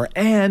 30-goal scorer,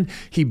 and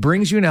he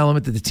brings you an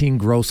element that the team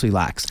grossly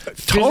lacks.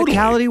 Totally.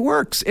 Physicality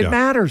works. It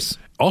matters.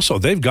 Also,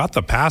 they've got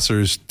the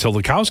passers till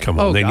the cows come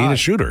home. They need a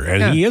shooter,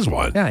 and he is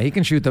one. Yeah, he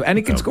can shoot them, and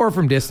he can score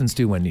from distance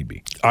too when need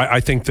be. I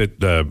think that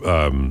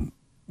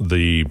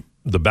the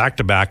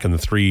back-to-back and the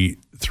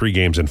three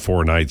games in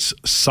 4 nights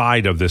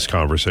side of this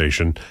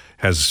conversation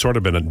has sort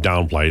of been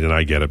downplayed, and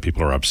I get it.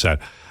 People are upset.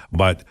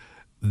 But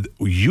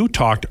you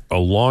talked a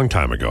long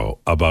time ago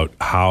about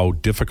how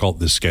difficult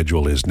this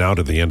schedule is now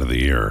to the end of the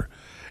year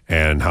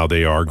and how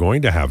they are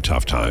going to have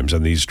tough times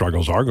and these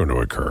struggles are going to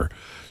occur.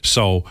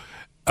 So,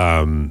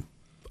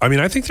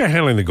 I think they're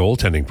handling the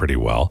goaltending pretty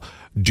well.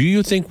 Do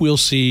you think we'll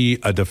see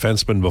a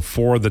defenseman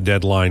before the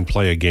deadline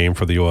play a game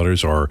for the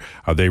Oilers, or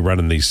are they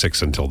running these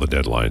 6 until the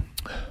deadline?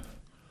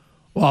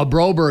 Well,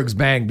 Broberg's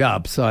banged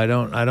up, so I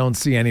don't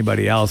see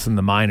anybody else in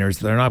the minors.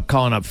 They're not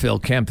calling up Phil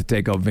Kemp to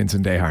take out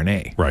Vincent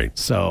Desharnais. Right.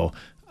 So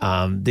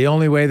the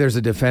only way there's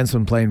a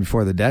defenseman playing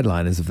before the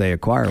deadline is if they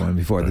acquire one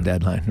before the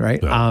deadline,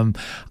 right? Yeah.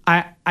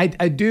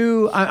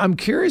 I'm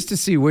curious to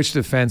see which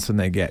defenseman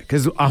they get,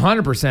 because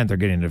 100% they're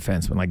getting a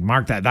defenseman. Like,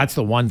 mark that. That's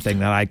the one thing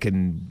that I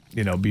can,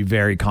 be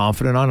very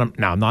confident on.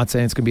 Now, I'm not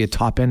saying it's going to be a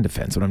top-end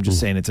defenseman. I'm just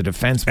saying it's a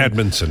defenseman.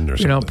 Edmondson or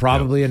something.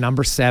 Probably a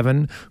number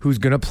 7 who's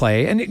going to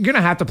play. And you're going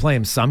to have to play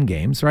him some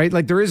games, right?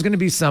 Like, there is going to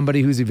be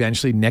somebody who's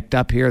eventually nicked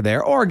up here or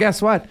there. Or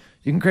guess what?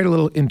 You can create a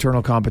little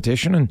internal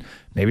competition and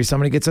maybe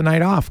somebody gets a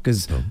night off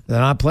because they're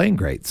not playing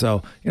great.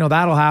 So,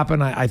 that'll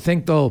happen. I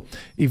think there'll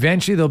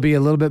be a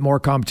little bit more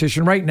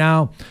competition. Right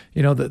now,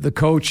 the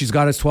coach, he's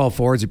got his 12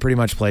 forwards. He pretty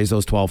much plays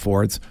those 12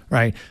 forwards,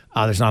 right?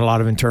 There's not a lot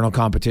of internal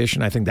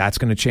competition. I think that's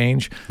going to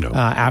change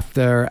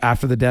after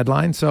the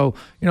deadline. So,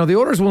 the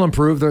Oilers will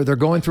improve. They're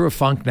going through a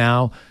funk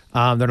now.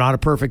 They're not a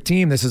perfect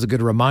team. This is a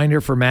good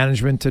reminder for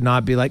management to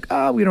not be like,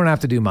 oh, we don't have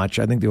to do much.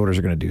 I think the Oilers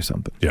are going to do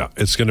something. Yeah,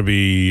 it's going to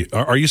be.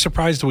 Are you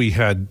surprised we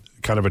had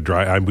kind of a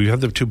dry? We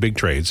had the 2 big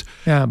trades.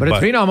 Yeah, but it's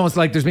been almost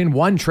like there's been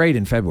 1 trade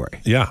in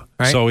February. Yeah,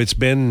 right? So it's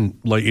been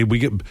like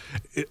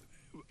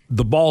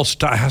the ball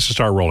has to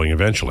start rolling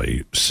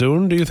eventually.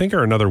 Soon, do you think,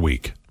 or another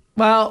week?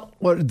 Well,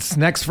 it's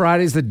next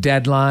Friday's the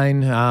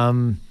deadline.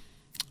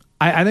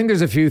 I think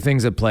there's a few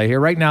things at play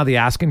here. Right now, the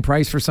asking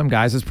price for some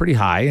guys is pretty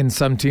high, and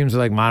some teams are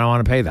like, I don't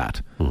want to pay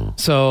that.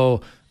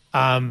 So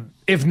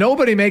if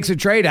nobody makes a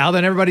trade, Al,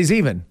 then everybody's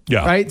even.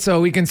 Yeah. Right? So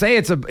we can say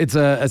it's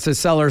a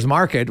seller's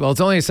market. Well,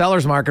 it's only a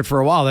seller's market for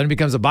a while. Then it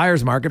becomes a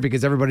buyer's market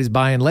because everybody's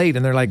buying late,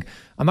 and they're like,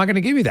 I'm not going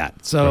to give you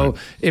that. So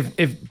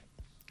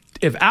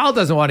if Al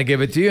doesn't want to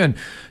give it to you,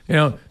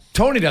 and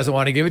Tony doesn't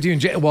want to give it to you,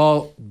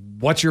 and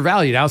what's your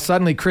value? Now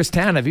suddenly Chris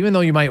Tanev, even though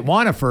you might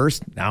want a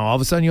first, now all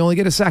of a sudden you only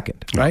get a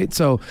second, right?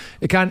 So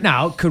it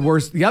could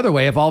worse the other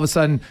way if all of a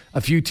sudden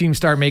a few teams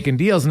start making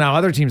deals. Now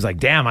other teams like,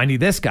 damn, I need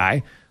this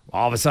guy.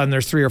 All of a sudden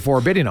there's 3 or 4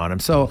 bidding on him.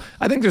 So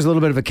I think there's a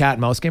little bit of a cat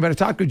and mouse game. But I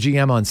talked to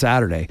GM on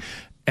Saturday,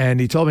 and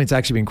he told me it's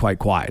actually been quite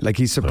quiet. Like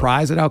he's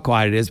surprised at how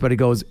quiet it is, but he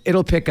goes,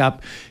 it'll pick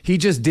up. He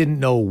just didn't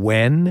know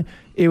when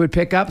it would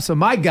pick up. So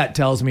my gut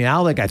tells me,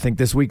 Al, I think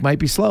this week might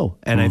be slow.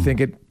 And I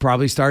think it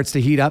probably starts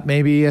to heat up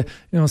maybe,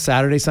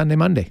 Saturday, Sunday,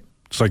 Monday.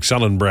 It's like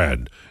selling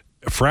bread.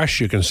 Fresh,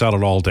 you can sell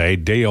it all day.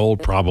 Day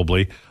old,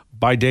 probably.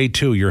 By day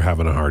 2, you're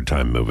having a hard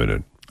time moving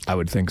it. I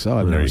would think so.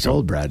 I've never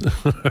sold bread.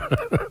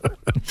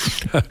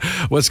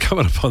 What's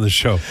coming up on the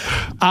show?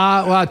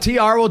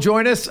 TR will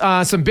join us.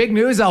 Some big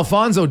news.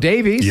 Alphonso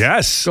Davies.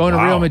 Yes. Going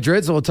to Real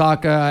Madrid. So we'll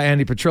talk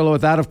Andy Petrillo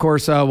with that. Of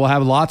course, we'll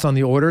have lots on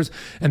the Oilers.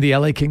 And the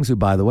LA Kings, who,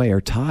 by the way,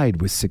 are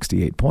tied with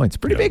 68 points.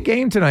 Pretty big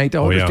game tonight. The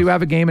Oilers do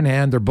have a game in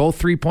hand. They're both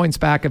 3 points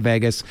back of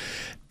Vegas.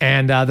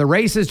 And the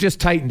race has just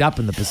tightened up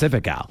in the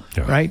Pacific, Al,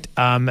 right?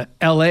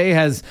 LA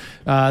has,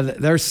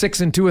 they're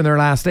 6-2 in their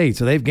last 8.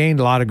 So they've gained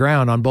a lot of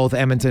ground on both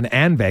Edmonton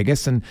and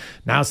Vegas. And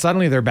now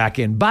suddenly they're back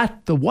in.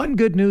 But the one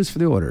good news for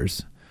the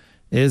Oilers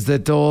is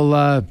that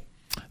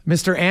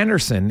Mr.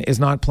 Anderson is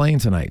not playing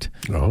tonight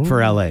for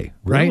LA, right?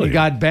 Really? He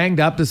got banged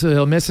up.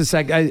 He'll miss a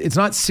second. It's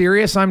not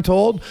serious, I'm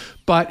told,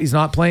 but he's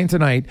not playing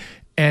tonight.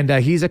 And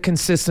he's a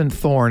consistent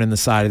thorn in the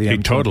side of the end.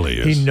 He totally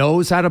is. He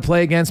knows how to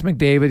play against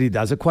McDavid. He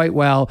does it quite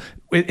well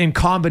in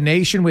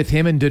combination with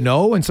him and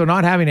Deneau. And so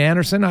not having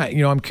Anderson,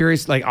 I'm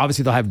curious. Like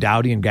obviously they'll have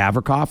Doughty and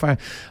Gavrikov,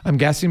 I'm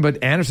guessing,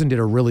 but Anderson did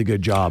a really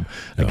good job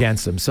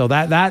against them. So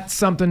that's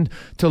something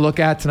to look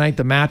at tonight.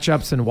 The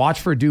matchups, and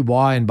watch for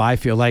Dubois and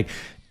Byfield. Like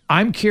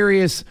I'm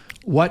curious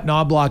what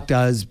Knobloch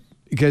does,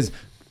 because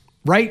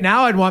right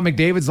now, I'd want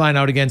McDavid's line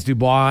out against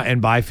Dubois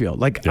and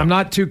Byfield. I'm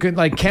not too good.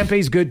 Like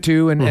Kempe's good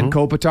too, and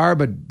Kopitar,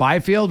 but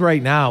Byfield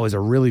right now is a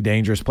really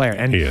dangerous player.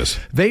 And he is.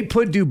 They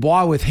put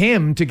Dubois with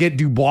him to get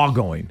Dubois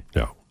going.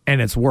 Yeah. And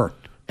it's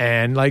worked.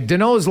 And like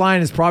Deneau's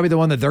line is probably the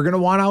one that they're going to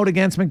want out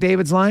against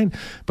McDavid's line.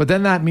 But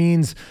then that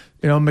means,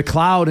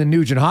 McLeod and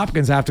Nugent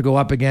Hopkins have to go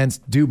up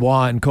against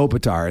Dubois and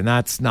Kopitar, and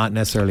that's not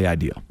necessarily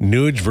ideal.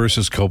 Nuge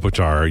versus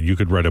Kopitar, you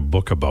could write a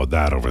book about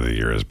that over the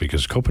years,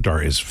 because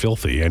Kopitar is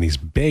filthy, and he's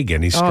big,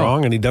 and he's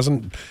strong, and he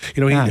doesn't,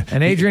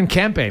 and Adrian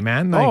Kempe,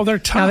 man. They're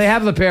tough. Now they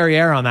have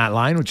LePerriere on that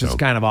line, which is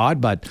kind of odd,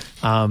 but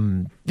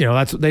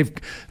that's what they've.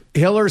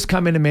 Hiller's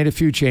come in and made a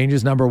few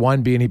changes. Number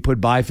one being he put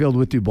Byfield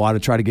with Dubois to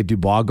try to get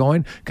Dubois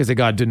going, because they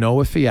got Deneau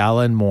with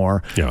Fiala and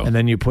Moore. Yeah. And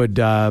then you put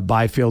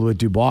Byfield with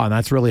Dubois, and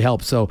that's really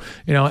helped. So,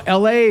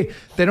 LA,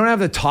 they don't have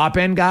the top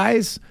end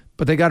guys,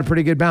 but they got a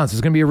pretty good balance. It's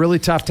going to be a really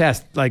tough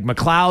test. Like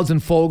McLeod's and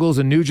Fogels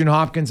and Nugent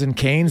Hopkins and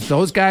Canes,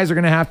 those guys are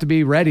going to have to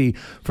be ready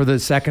for the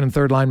second and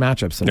third line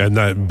matchups.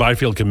 And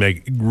Byfield can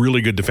make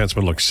really good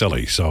defensemen look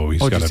silly. So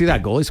he's did you see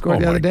that goal he scored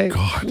the other day?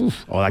 God.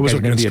 Oof. Oh, that it was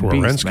guy's going to be a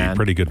beast, Werenski, man.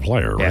 Pretty good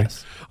player, right?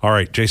 Yes. All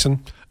right,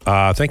 Jason,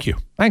 thank you.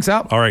 Thanks,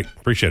 Al. All right,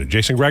 appreciate it.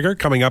 Jason Gregor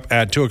coming up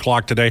at 2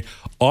 o'clock today.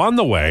 On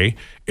the way,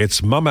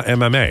 it's Mama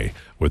MMA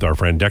with our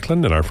friend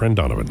Declan and our friend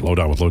Donovan.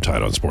 Lowdown with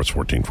Lowetide on Sports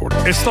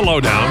 1440. It's the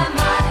Lowdown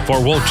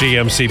for Wolf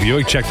GMC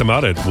Buick. Check them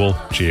out at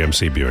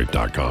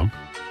wolfgmcbuick.com.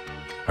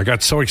 I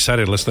got so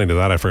excited listening to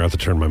that, I forgot to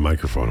turn my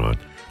microphone on.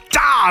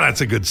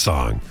 That's a good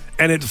song.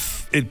 And it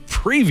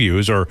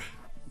previews or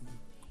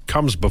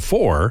comes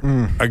before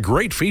a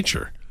great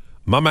feature.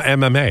 Mama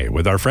MMA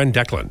with our friend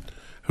Declan,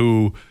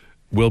 who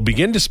will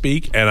begin to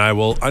speak, and I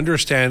will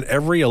understand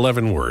every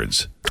 11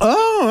 words.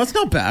 Oh, that's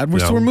not bad.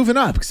 We're moving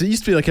up, because it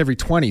used to be like every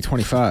 20,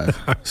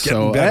 25.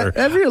 So better.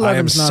 Every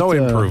 11 is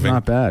improving.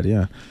 Not bad,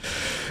 yeah.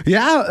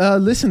 Yeah,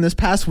 listen, this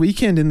past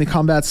weekend in the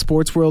combat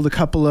sports world, a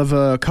couple of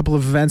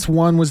events.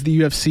 One was the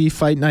UFC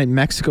Fight Night in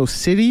Mexico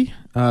City.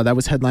 That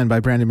was headlined by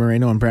Brandon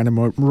Moreno and Brandon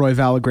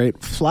Royval, a great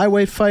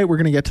flyweight fight. We're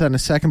going to get to that in a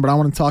second, but I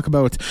want to talk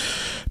about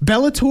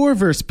Bellator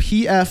versus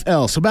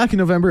PFL. So back in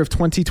November of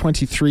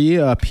 2023,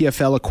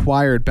 PFL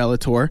acquired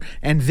Bellator,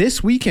 and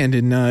this weekend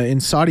in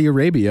Saudi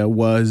Arabia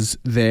was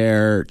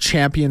their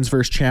champions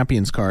versus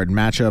champions card,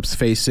 matchups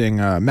facing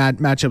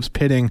matchups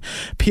pitting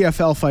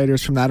PFL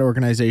fighters from that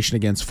organization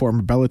against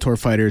former Bellator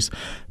fighters.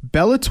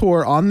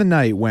 Bellator on the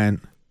night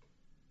went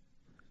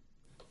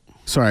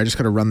Sorry, I just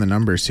got to run the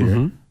numbers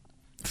here.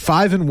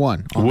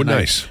 5-1. Oh,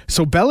 nice.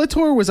 So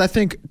Bellator was, I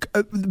think,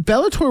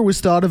 Bellator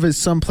was thought of as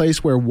some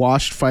place where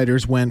washed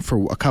fighters went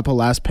for a couple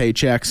last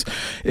paychecks.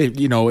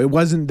 It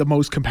wasn't the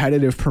most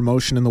competitive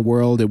promotion in the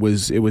world. It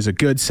was a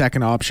good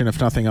second option if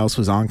nothing else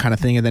was on, kind of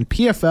thing. And then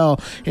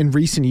PFL in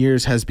recent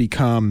years has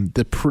become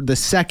the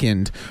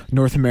second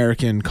North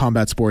American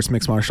combat sports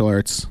mixed martial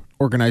arts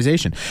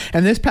organization.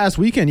 And this past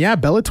weekend,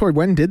 Bellator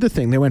went and did the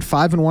thing. They went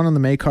 5-1 on the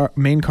main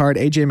card.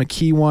 AJ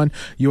McKee won.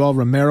 Yoel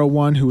Romero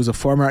won, who was a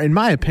former, in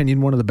my opinion,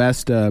 one of the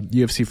best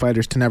UFC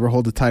fighters to never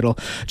hold the title.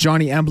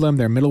 Johnny Emblem,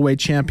 their middleweight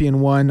champion,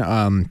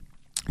 won.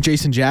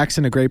 Jason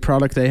Jackson, a great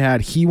product they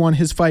had, he won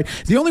his fight.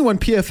 The only one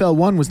PFL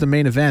won was the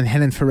main event,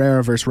 Renan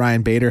Ferreira versus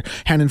Ryan Bader.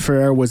 Renan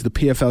Ferreira was the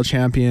PFL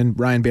champion.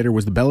 Ryan Bader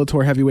was the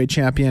Bellator heavyweight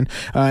champion.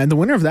 And the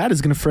winner of that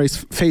is going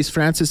to face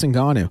Francis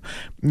Ngannou.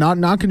 Not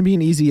going to be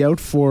an easy out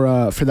for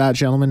that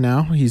gentleman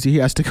now. He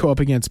has to go up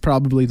against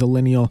probably the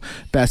lineal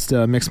best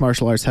mixed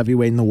martial arts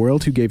heavyweight in the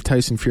world, who gave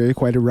Tyson Fury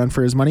quite a run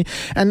for his money.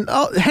 And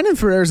Renan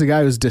Ferreira is a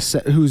guy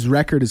whose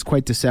record is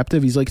quite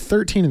deceptive. He's like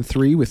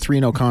 13-3 with 3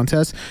 no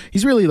contests.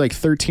 He's really like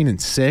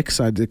 13-6.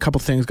 A couple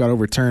things got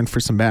overturned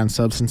for some banned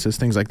substances,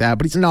 things like that,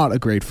 but he's not a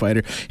great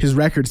fighter. His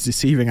record's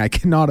deceiving. I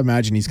cannot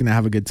imagine he's going to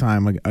have a good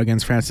time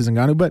against Francis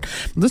Ngannou. But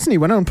listen, he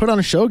went out and put on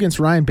a show against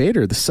Ryan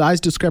Bader. The size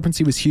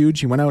discrepancy was huge.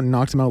 He went out and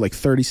knocked him out like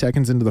 30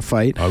 seconds into the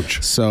fight.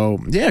 Ouch. So,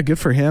 yeah, good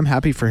for him.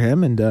 Happy for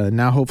him. And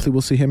now hopefully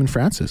we'll see him and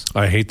Francis.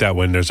 I hate that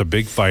when there's a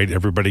big fight,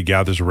 everybody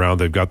gathers around,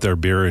 they've got their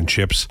beer and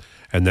chips,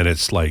 and then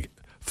it's like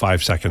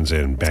 5 seconds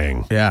in,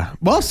 bang. Yeah.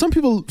 Well, some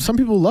people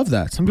love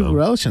that. Some people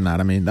relish in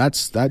that. I mean,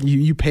 that's that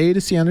you pay to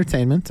see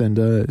entertainment,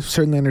 and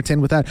certainly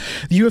entertained with that.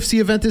 The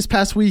UFC event this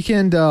past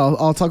weekend,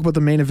 I'll talk about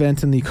the main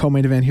event and the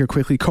co-main event here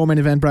quickly. Co-main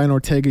event, Brian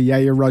Ortega,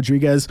 Yair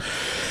Rodriguez.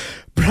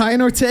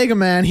 Brian Ortega,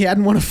 man, he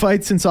hadn't won a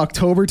fight since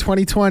October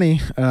 2020.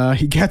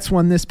 He gets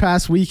one this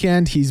past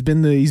weekend. He's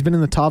been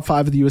in the top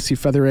 5 of the UFC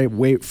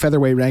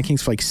featherweight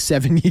rankings for like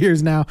 7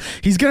 years now.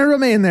 He's going to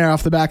remain there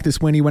off the back of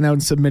this win. He went out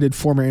and submitted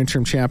former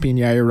interim champion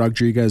Yair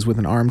Rodriguez with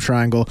an arm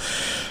triangle.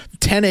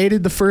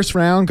 10-8'd the first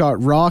round,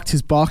 got rocked.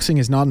 His boxing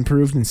has not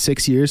improved in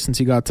 6 years since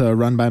he got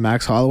run by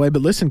Max Holloway.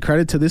 But listen,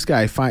 credit to this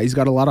guy. He's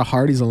got a lot of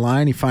heart. He's a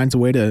lion. He finds a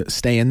way to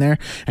stay in there,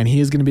 and he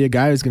is going to be a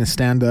guy who's going to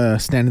stand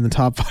in the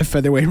top 5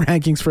 featherweight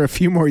rankings for a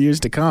few more years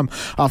to come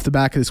off the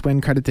back of this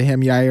win. Credit to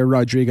him. Yair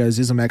Rodriguez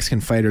is a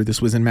Mexican fighter.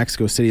 This was in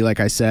Mexico City, like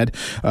I said,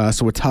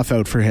 so a tough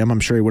out for him. I'm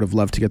sure he would have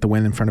loved to get the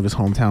win in front of his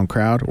hometown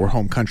crowd, or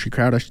home country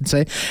crowd, I should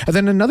say. And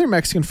then another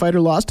Mexican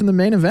fighter lost in the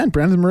main event,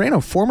 Brandon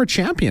Moreno, former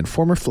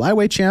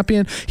flyweight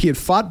champion. He had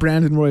fought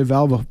Brandon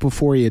Royval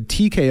before he had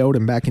TKO'd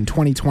him back in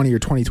 2020 or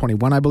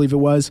 2021, I believe it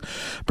was.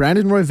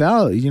 Brandon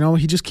Royval,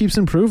 he just keeps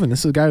improving. This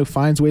is a guy who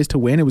finds ways to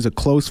win. It was a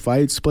close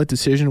fight, split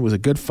decision. It was a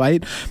good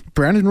fight.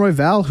 Brandon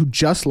Royval, who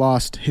just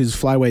lost his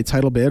flyweight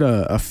title bid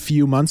a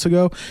few months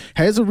ago,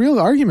 has a real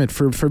argument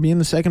for being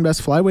the second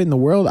best flyweight in the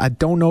world. I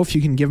don't know if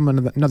you can give him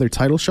another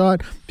title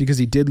shot, because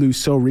he did lose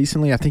so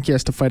recently. I think he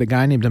has to fight a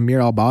guy named Amir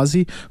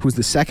Albazi, who's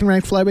the second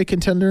ranked flyweight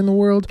contender in the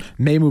world.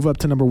 May move up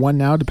to number 1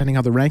 now, depending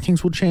how the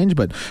rankings will change.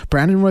 But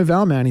Brandon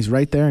Royval, man, he's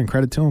right there, and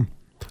credit to him.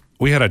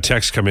 We had a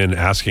text come in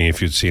asking if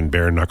you'd seen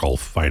bare knuckle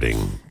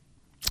fighting.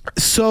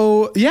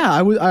 So,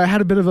 yeah, I had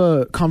a bit of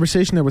a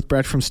conversation there with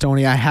Brett from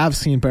Stoney. I have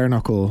seen bare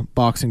knuckle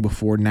boxing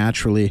before,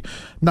 naturally.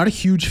 Not a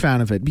huge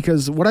fan of it,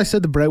 because what I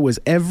said to Brett was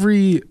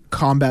every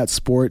combat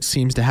sport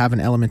seems to have an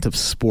element of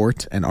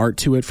sport and art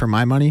to it, for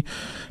my money.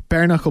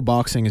 Bare knuckle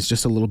boxing is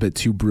just a little bit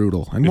too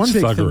brutal. And it's one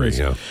big thuggery,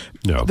 thing is,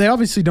 yeah. they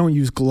obviously don't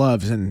use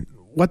gloves, and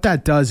what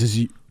that does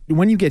is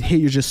when you get hit,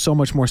 you're just so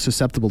much more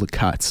susceptible to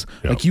cuts.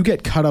 Yep. Like, you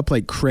get cut up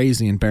like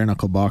crazy in bare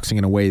knuckle boxing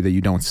in a way that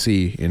you don't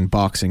see in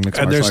boxing.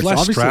 And there's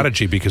less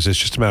strategy, because it's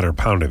just a matter of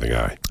pounding the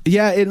guy.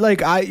 Yeah,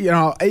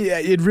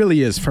 it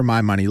really is, for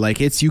my money. Like,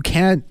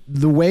 the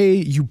way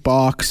you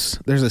box,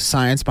 there's a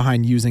science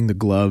behind using the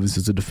gloves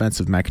as a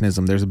defensive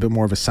mechanism. There's a bit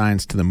more of a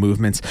science to the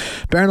movements.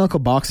 Bare knuckle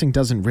boxing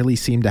doesn't really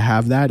seem to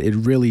have that. It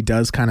really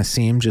does kind of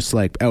seem just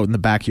like out in the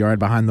backyard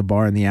behind the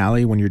bar in the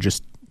alley, when you're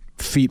just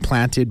feet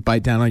planted,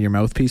 bite down on your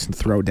mouthpiece and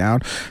throw down.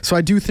 So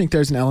I do think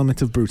there's an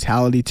element of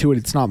brutality to it.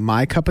 It's not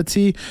my cup of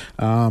tea,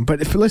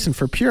 but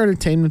for pure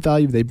entertainment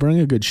value, they bring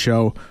a good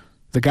show.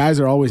 The guys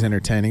are always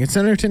entertaining. It's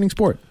an entertaining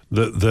sport.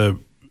 The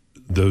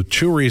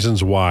 2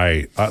 reasons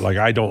why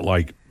I don't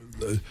like,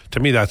 to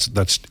me, that's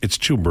it's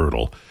too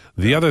brutal.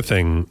 The other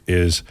thing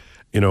is,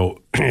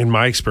 in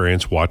my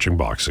experience watching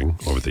boxing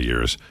over the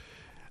years,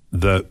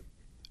 the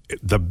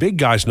big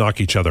guys knock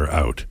each other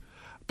out,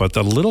 but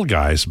the little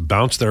guys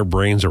bounce their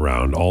brains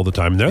around all the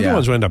time. They're the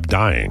ones who end up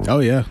dying. Oh,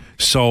 yeah.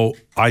 So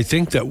I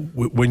think that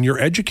when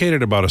you're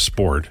educated about a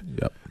sport,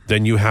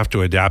 then you have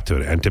to adapt to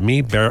it. And to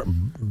me,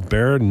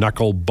 bare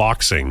knuckle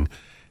boxing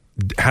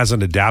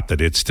hasn't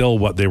adapted. It's still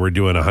what they were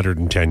doing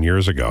 110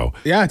 years ago.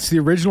 Yeah, it's the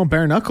original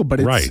bare knuckle, but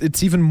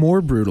it's even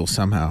more brutal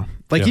somehow.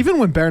 Like, even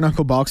when bare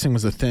knuckle boxing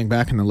was a thing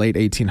back in the late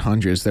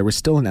 1800s, there was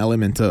still an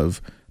element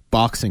of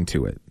boxing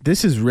to it.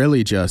 This is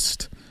really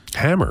just...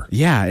 hammer.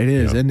 Yeah, it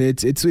is, Yeah. and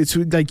it's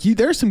like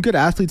there are some good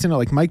athletes in it.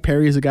 Like Mike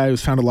Perry is a guy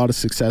who's found a lot of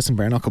success in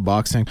bare knuckle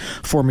boxing.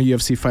 Former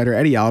UFC fighter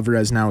Eddie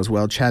Alvarez now as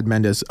well. Chad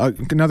Mendes,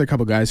 another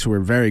couple guys who are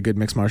very good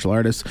mixed martial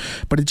artists,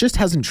 but it just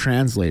hasn't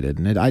translated,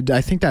 and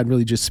I think that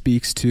really just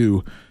speaks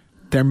to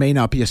there may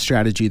not be a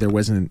strategy there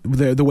wasn't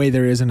the way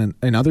there is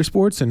in other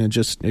sports, and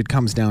it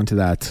comes down to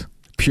that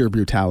pure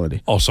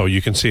brutality. Also,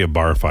 you can see a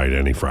bar fight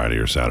any Friday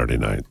or Saturday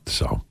night.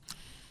 So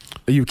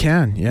You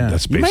can, yeah.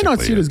 That's you might not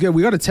basically see it it. as good.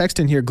 We got a text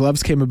in here.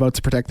 Gloves came about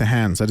to protect the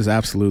hands. That is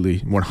absolutely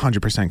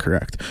 100%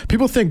 correct.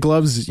 People think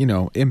gloves,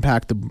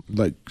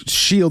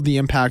 shield the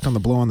impact on the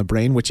blow on the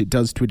brain, which it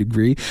does to a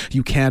degree.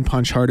 You can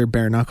punch harder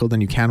bare knuckle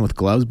than you can with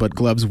gloves, but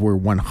gloves were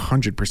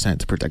 100%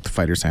 to protect the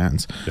fighter's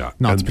hands,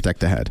 not to protect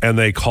the head. And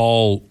they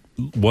call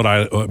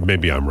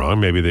maybe I'm wrong,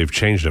 maybe they've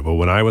changed it, but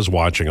when I was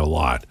watching a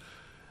lot,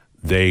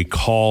 they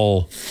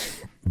call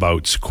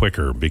bouts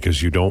quicker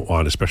because you don't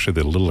want, especially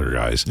the littler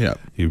guys. Yeah.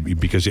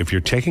 Because if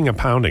you're taking a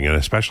pounding and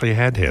especially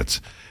head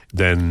hits,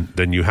 then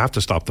you have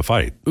to stop the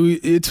fight.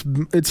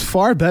 It's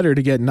far better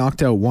to get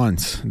knocked out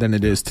once than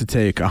it is to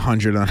take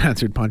 100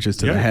 unanswered punches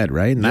to the head,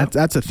 right? And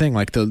that's the thing.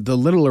 Like the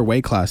littler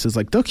weight classes,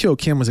 like Do-Kyo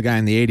Kim was a guy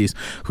in the 80s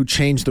who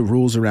changed the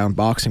rules around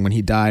boxing when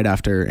he died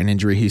after an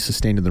injury he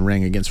sustained in the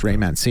ring against Ray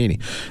Mancini.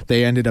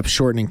 They ended up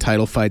shortening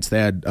title fights. They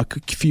had a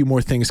few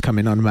more things come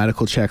in on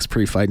medical checks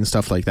pre-fight and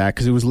stuff like that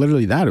because it was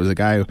literally that. It was a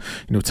guy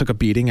who took a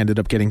beating, ended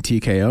up getting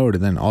TKO'd,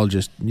 and then all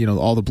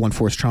the blunt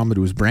force trauma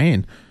to his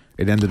brain,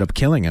 it ended up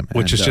killing him.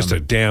 Which is just a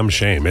damn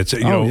shame. It's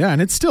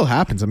and it still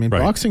happens. I mean,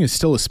 boxing is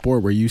still a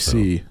sport where you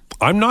see.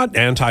 I'm not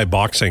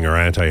anti-boxing or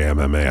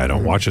anti-MMA. I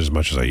don't watch it as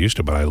much as I used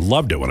to, but I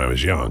loved it when I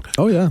was young.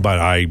 Oh, yeah.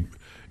 But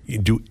you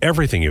do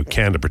everything you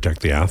can to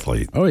protect the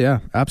athlete. Oh, yeah,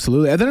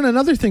 absolutely. And then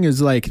another thing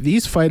is like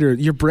these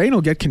fighters, your brain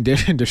will get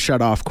conditioned to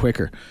shut off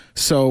quicker.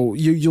 So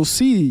you'll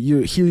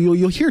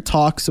hear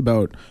talks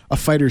about a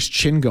fighter's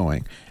chin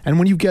going. And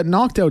when you get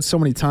knocked out so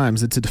many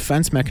times, it's a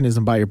defense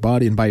mechanism by your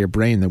body and by your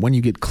brain that when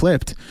you get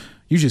clipped,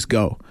 you just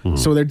go. Mm-hmm.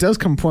 So there does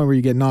come a point where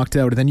you get knocked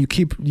out, and then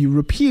you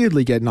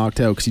repeatedly get knocked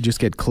out because you just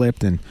get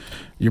clipped and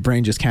your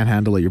brain just can't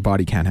handle it. Your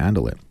body can't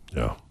handle it.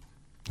 Yeah.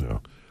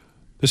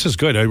 This is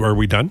good. Are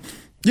we done?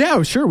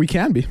 Yeah, sure, we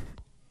can be.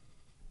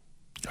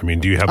 I mean,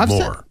 do you have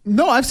more?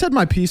 I've said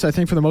my piece, I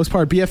think, for the most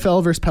part.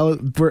 PFL versus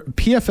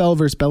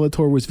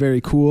Bellator was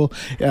very cool.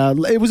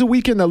 It was a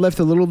weekend that left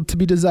a little to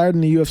be desired in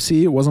the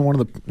UFC. It wasn't one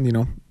of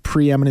the,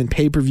 preeminent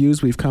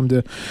pay-per-views we've come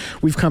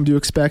to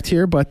expect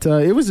here, but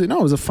it was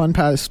a fun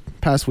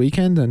past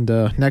weekend,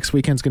 and next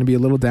weekend's going to be a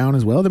little down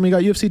as well. Then we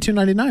got UFC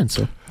 299,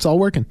 so it's all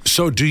working.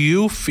 So do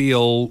you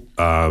feel,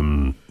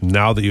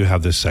 now that you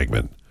have this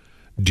segment,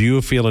 do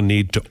you feel a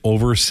need to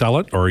oversell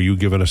it, or are you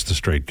giving us the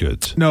straight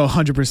goods? No,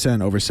 100%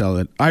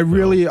 oversell it.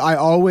 I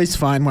always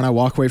find when I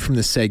walk away from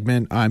this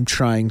segment, I'm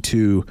trying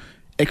to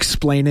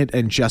explain it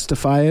and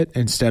justify it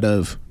instead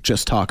of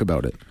just talk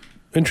about it.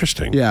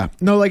 Interesting. Yeah.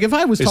 No, like if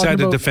I was talking about... Is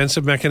that a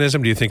defensive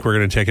mechanism? Do you think we're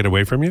going to take it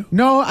away from you?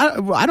 No,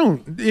 I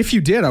don't. If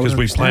you did, I would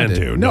understand it. Because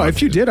we plan to. No,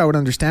 if you did, I would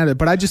understand it.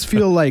 But I just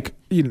feel like,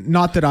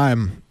 not that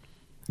I'm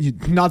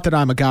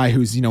a guy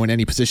who's, in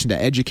any position to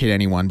educate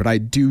anyone, but I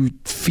do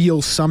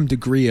feel some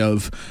degree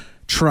of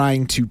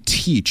trying to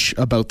teach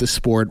about the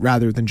sport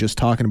rather than just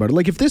talking about it.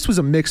 Like if this was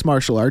a mixed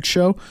martial arts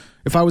show,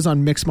 if I was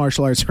on Mixed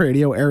Martial Arts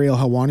Radio, Ariel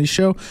Helwani's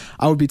show,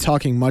 I would be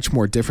talking much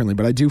more differently.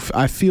 But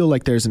I feel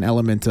like there's an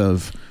element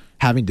of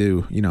having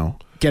to,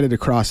 get it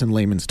across in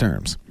layman's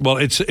terms. Well,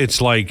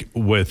 it's like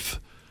with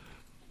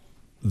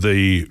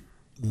the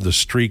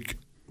streak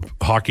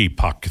hockey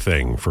puck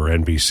thing for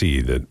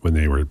NBC that when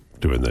they were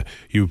doing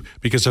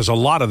because there's a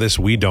lot of this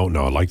we don't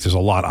know. Like there's a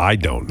lot I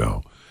don't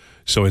know.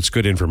 So it's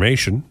good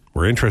information.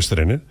 We're interested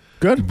in it.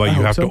 Good. But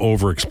you have to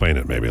over-explain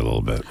it maybe a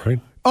little bit, right?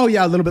 Oh,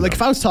 yeah, a little bit. Like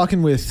if I was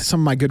talking with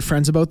some of my good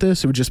friends about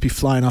this, it would just be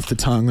flying off the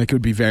tongue. Like it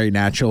would be very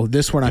natural.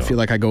 This one, I feel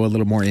like I go a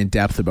little more in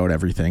depth about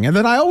everything. And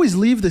then I always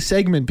leave the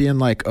segment being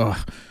like,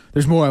 oh,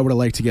 there's more I would have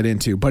liked to get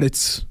into. But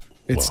it's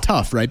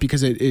tough, right?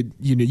 Because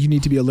you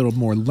need to be a little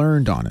more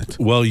learned on it.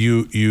 Well,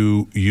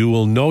 you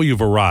will know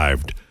you've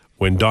arrived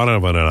when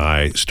Donovan and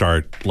I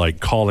start like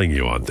calling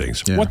you on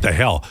things. Yeah. What the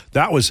hell?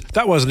 That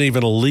wasn't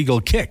even a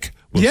legal kick.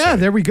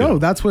 There we go.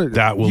 That's what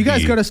you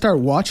guys got to start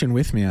watching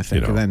with me, I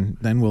think, and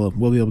then we'll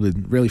be able to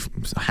really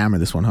hammer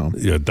this one home.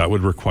 Yeah, that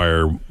would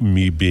require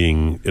me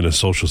being in a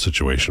social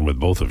situation with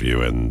both of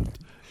you, and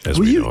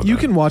you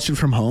can watch it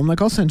from home.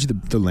 Like I'll send you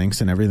the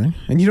links and everything,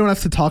 and you don't have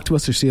to talk to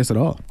us or see us at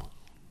all.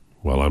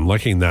 Well, I'm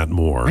liking that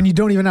more, and you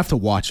don't even have to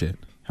watch it.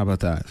 How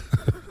about that?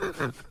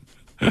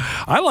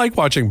 I like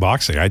watching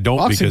boxing. I don't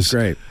Boxing's because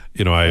great.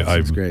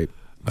 Boxing's great.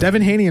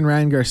 Devin Haney and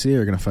Ryan Garcia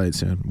are going to fight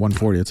soon.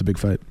 140. It's a big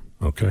fight.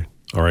 Okay.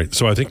 All right.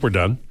 So I think we're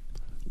done.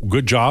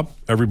 Good job,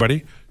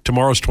 everybody.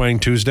 Tomorrow's Twang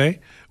Tuesday.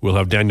 We'll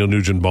have Daniel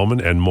Nugent-Bowman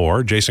and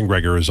more. Jason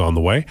Greger is on the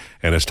way,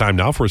 and it's time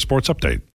now for a sports update.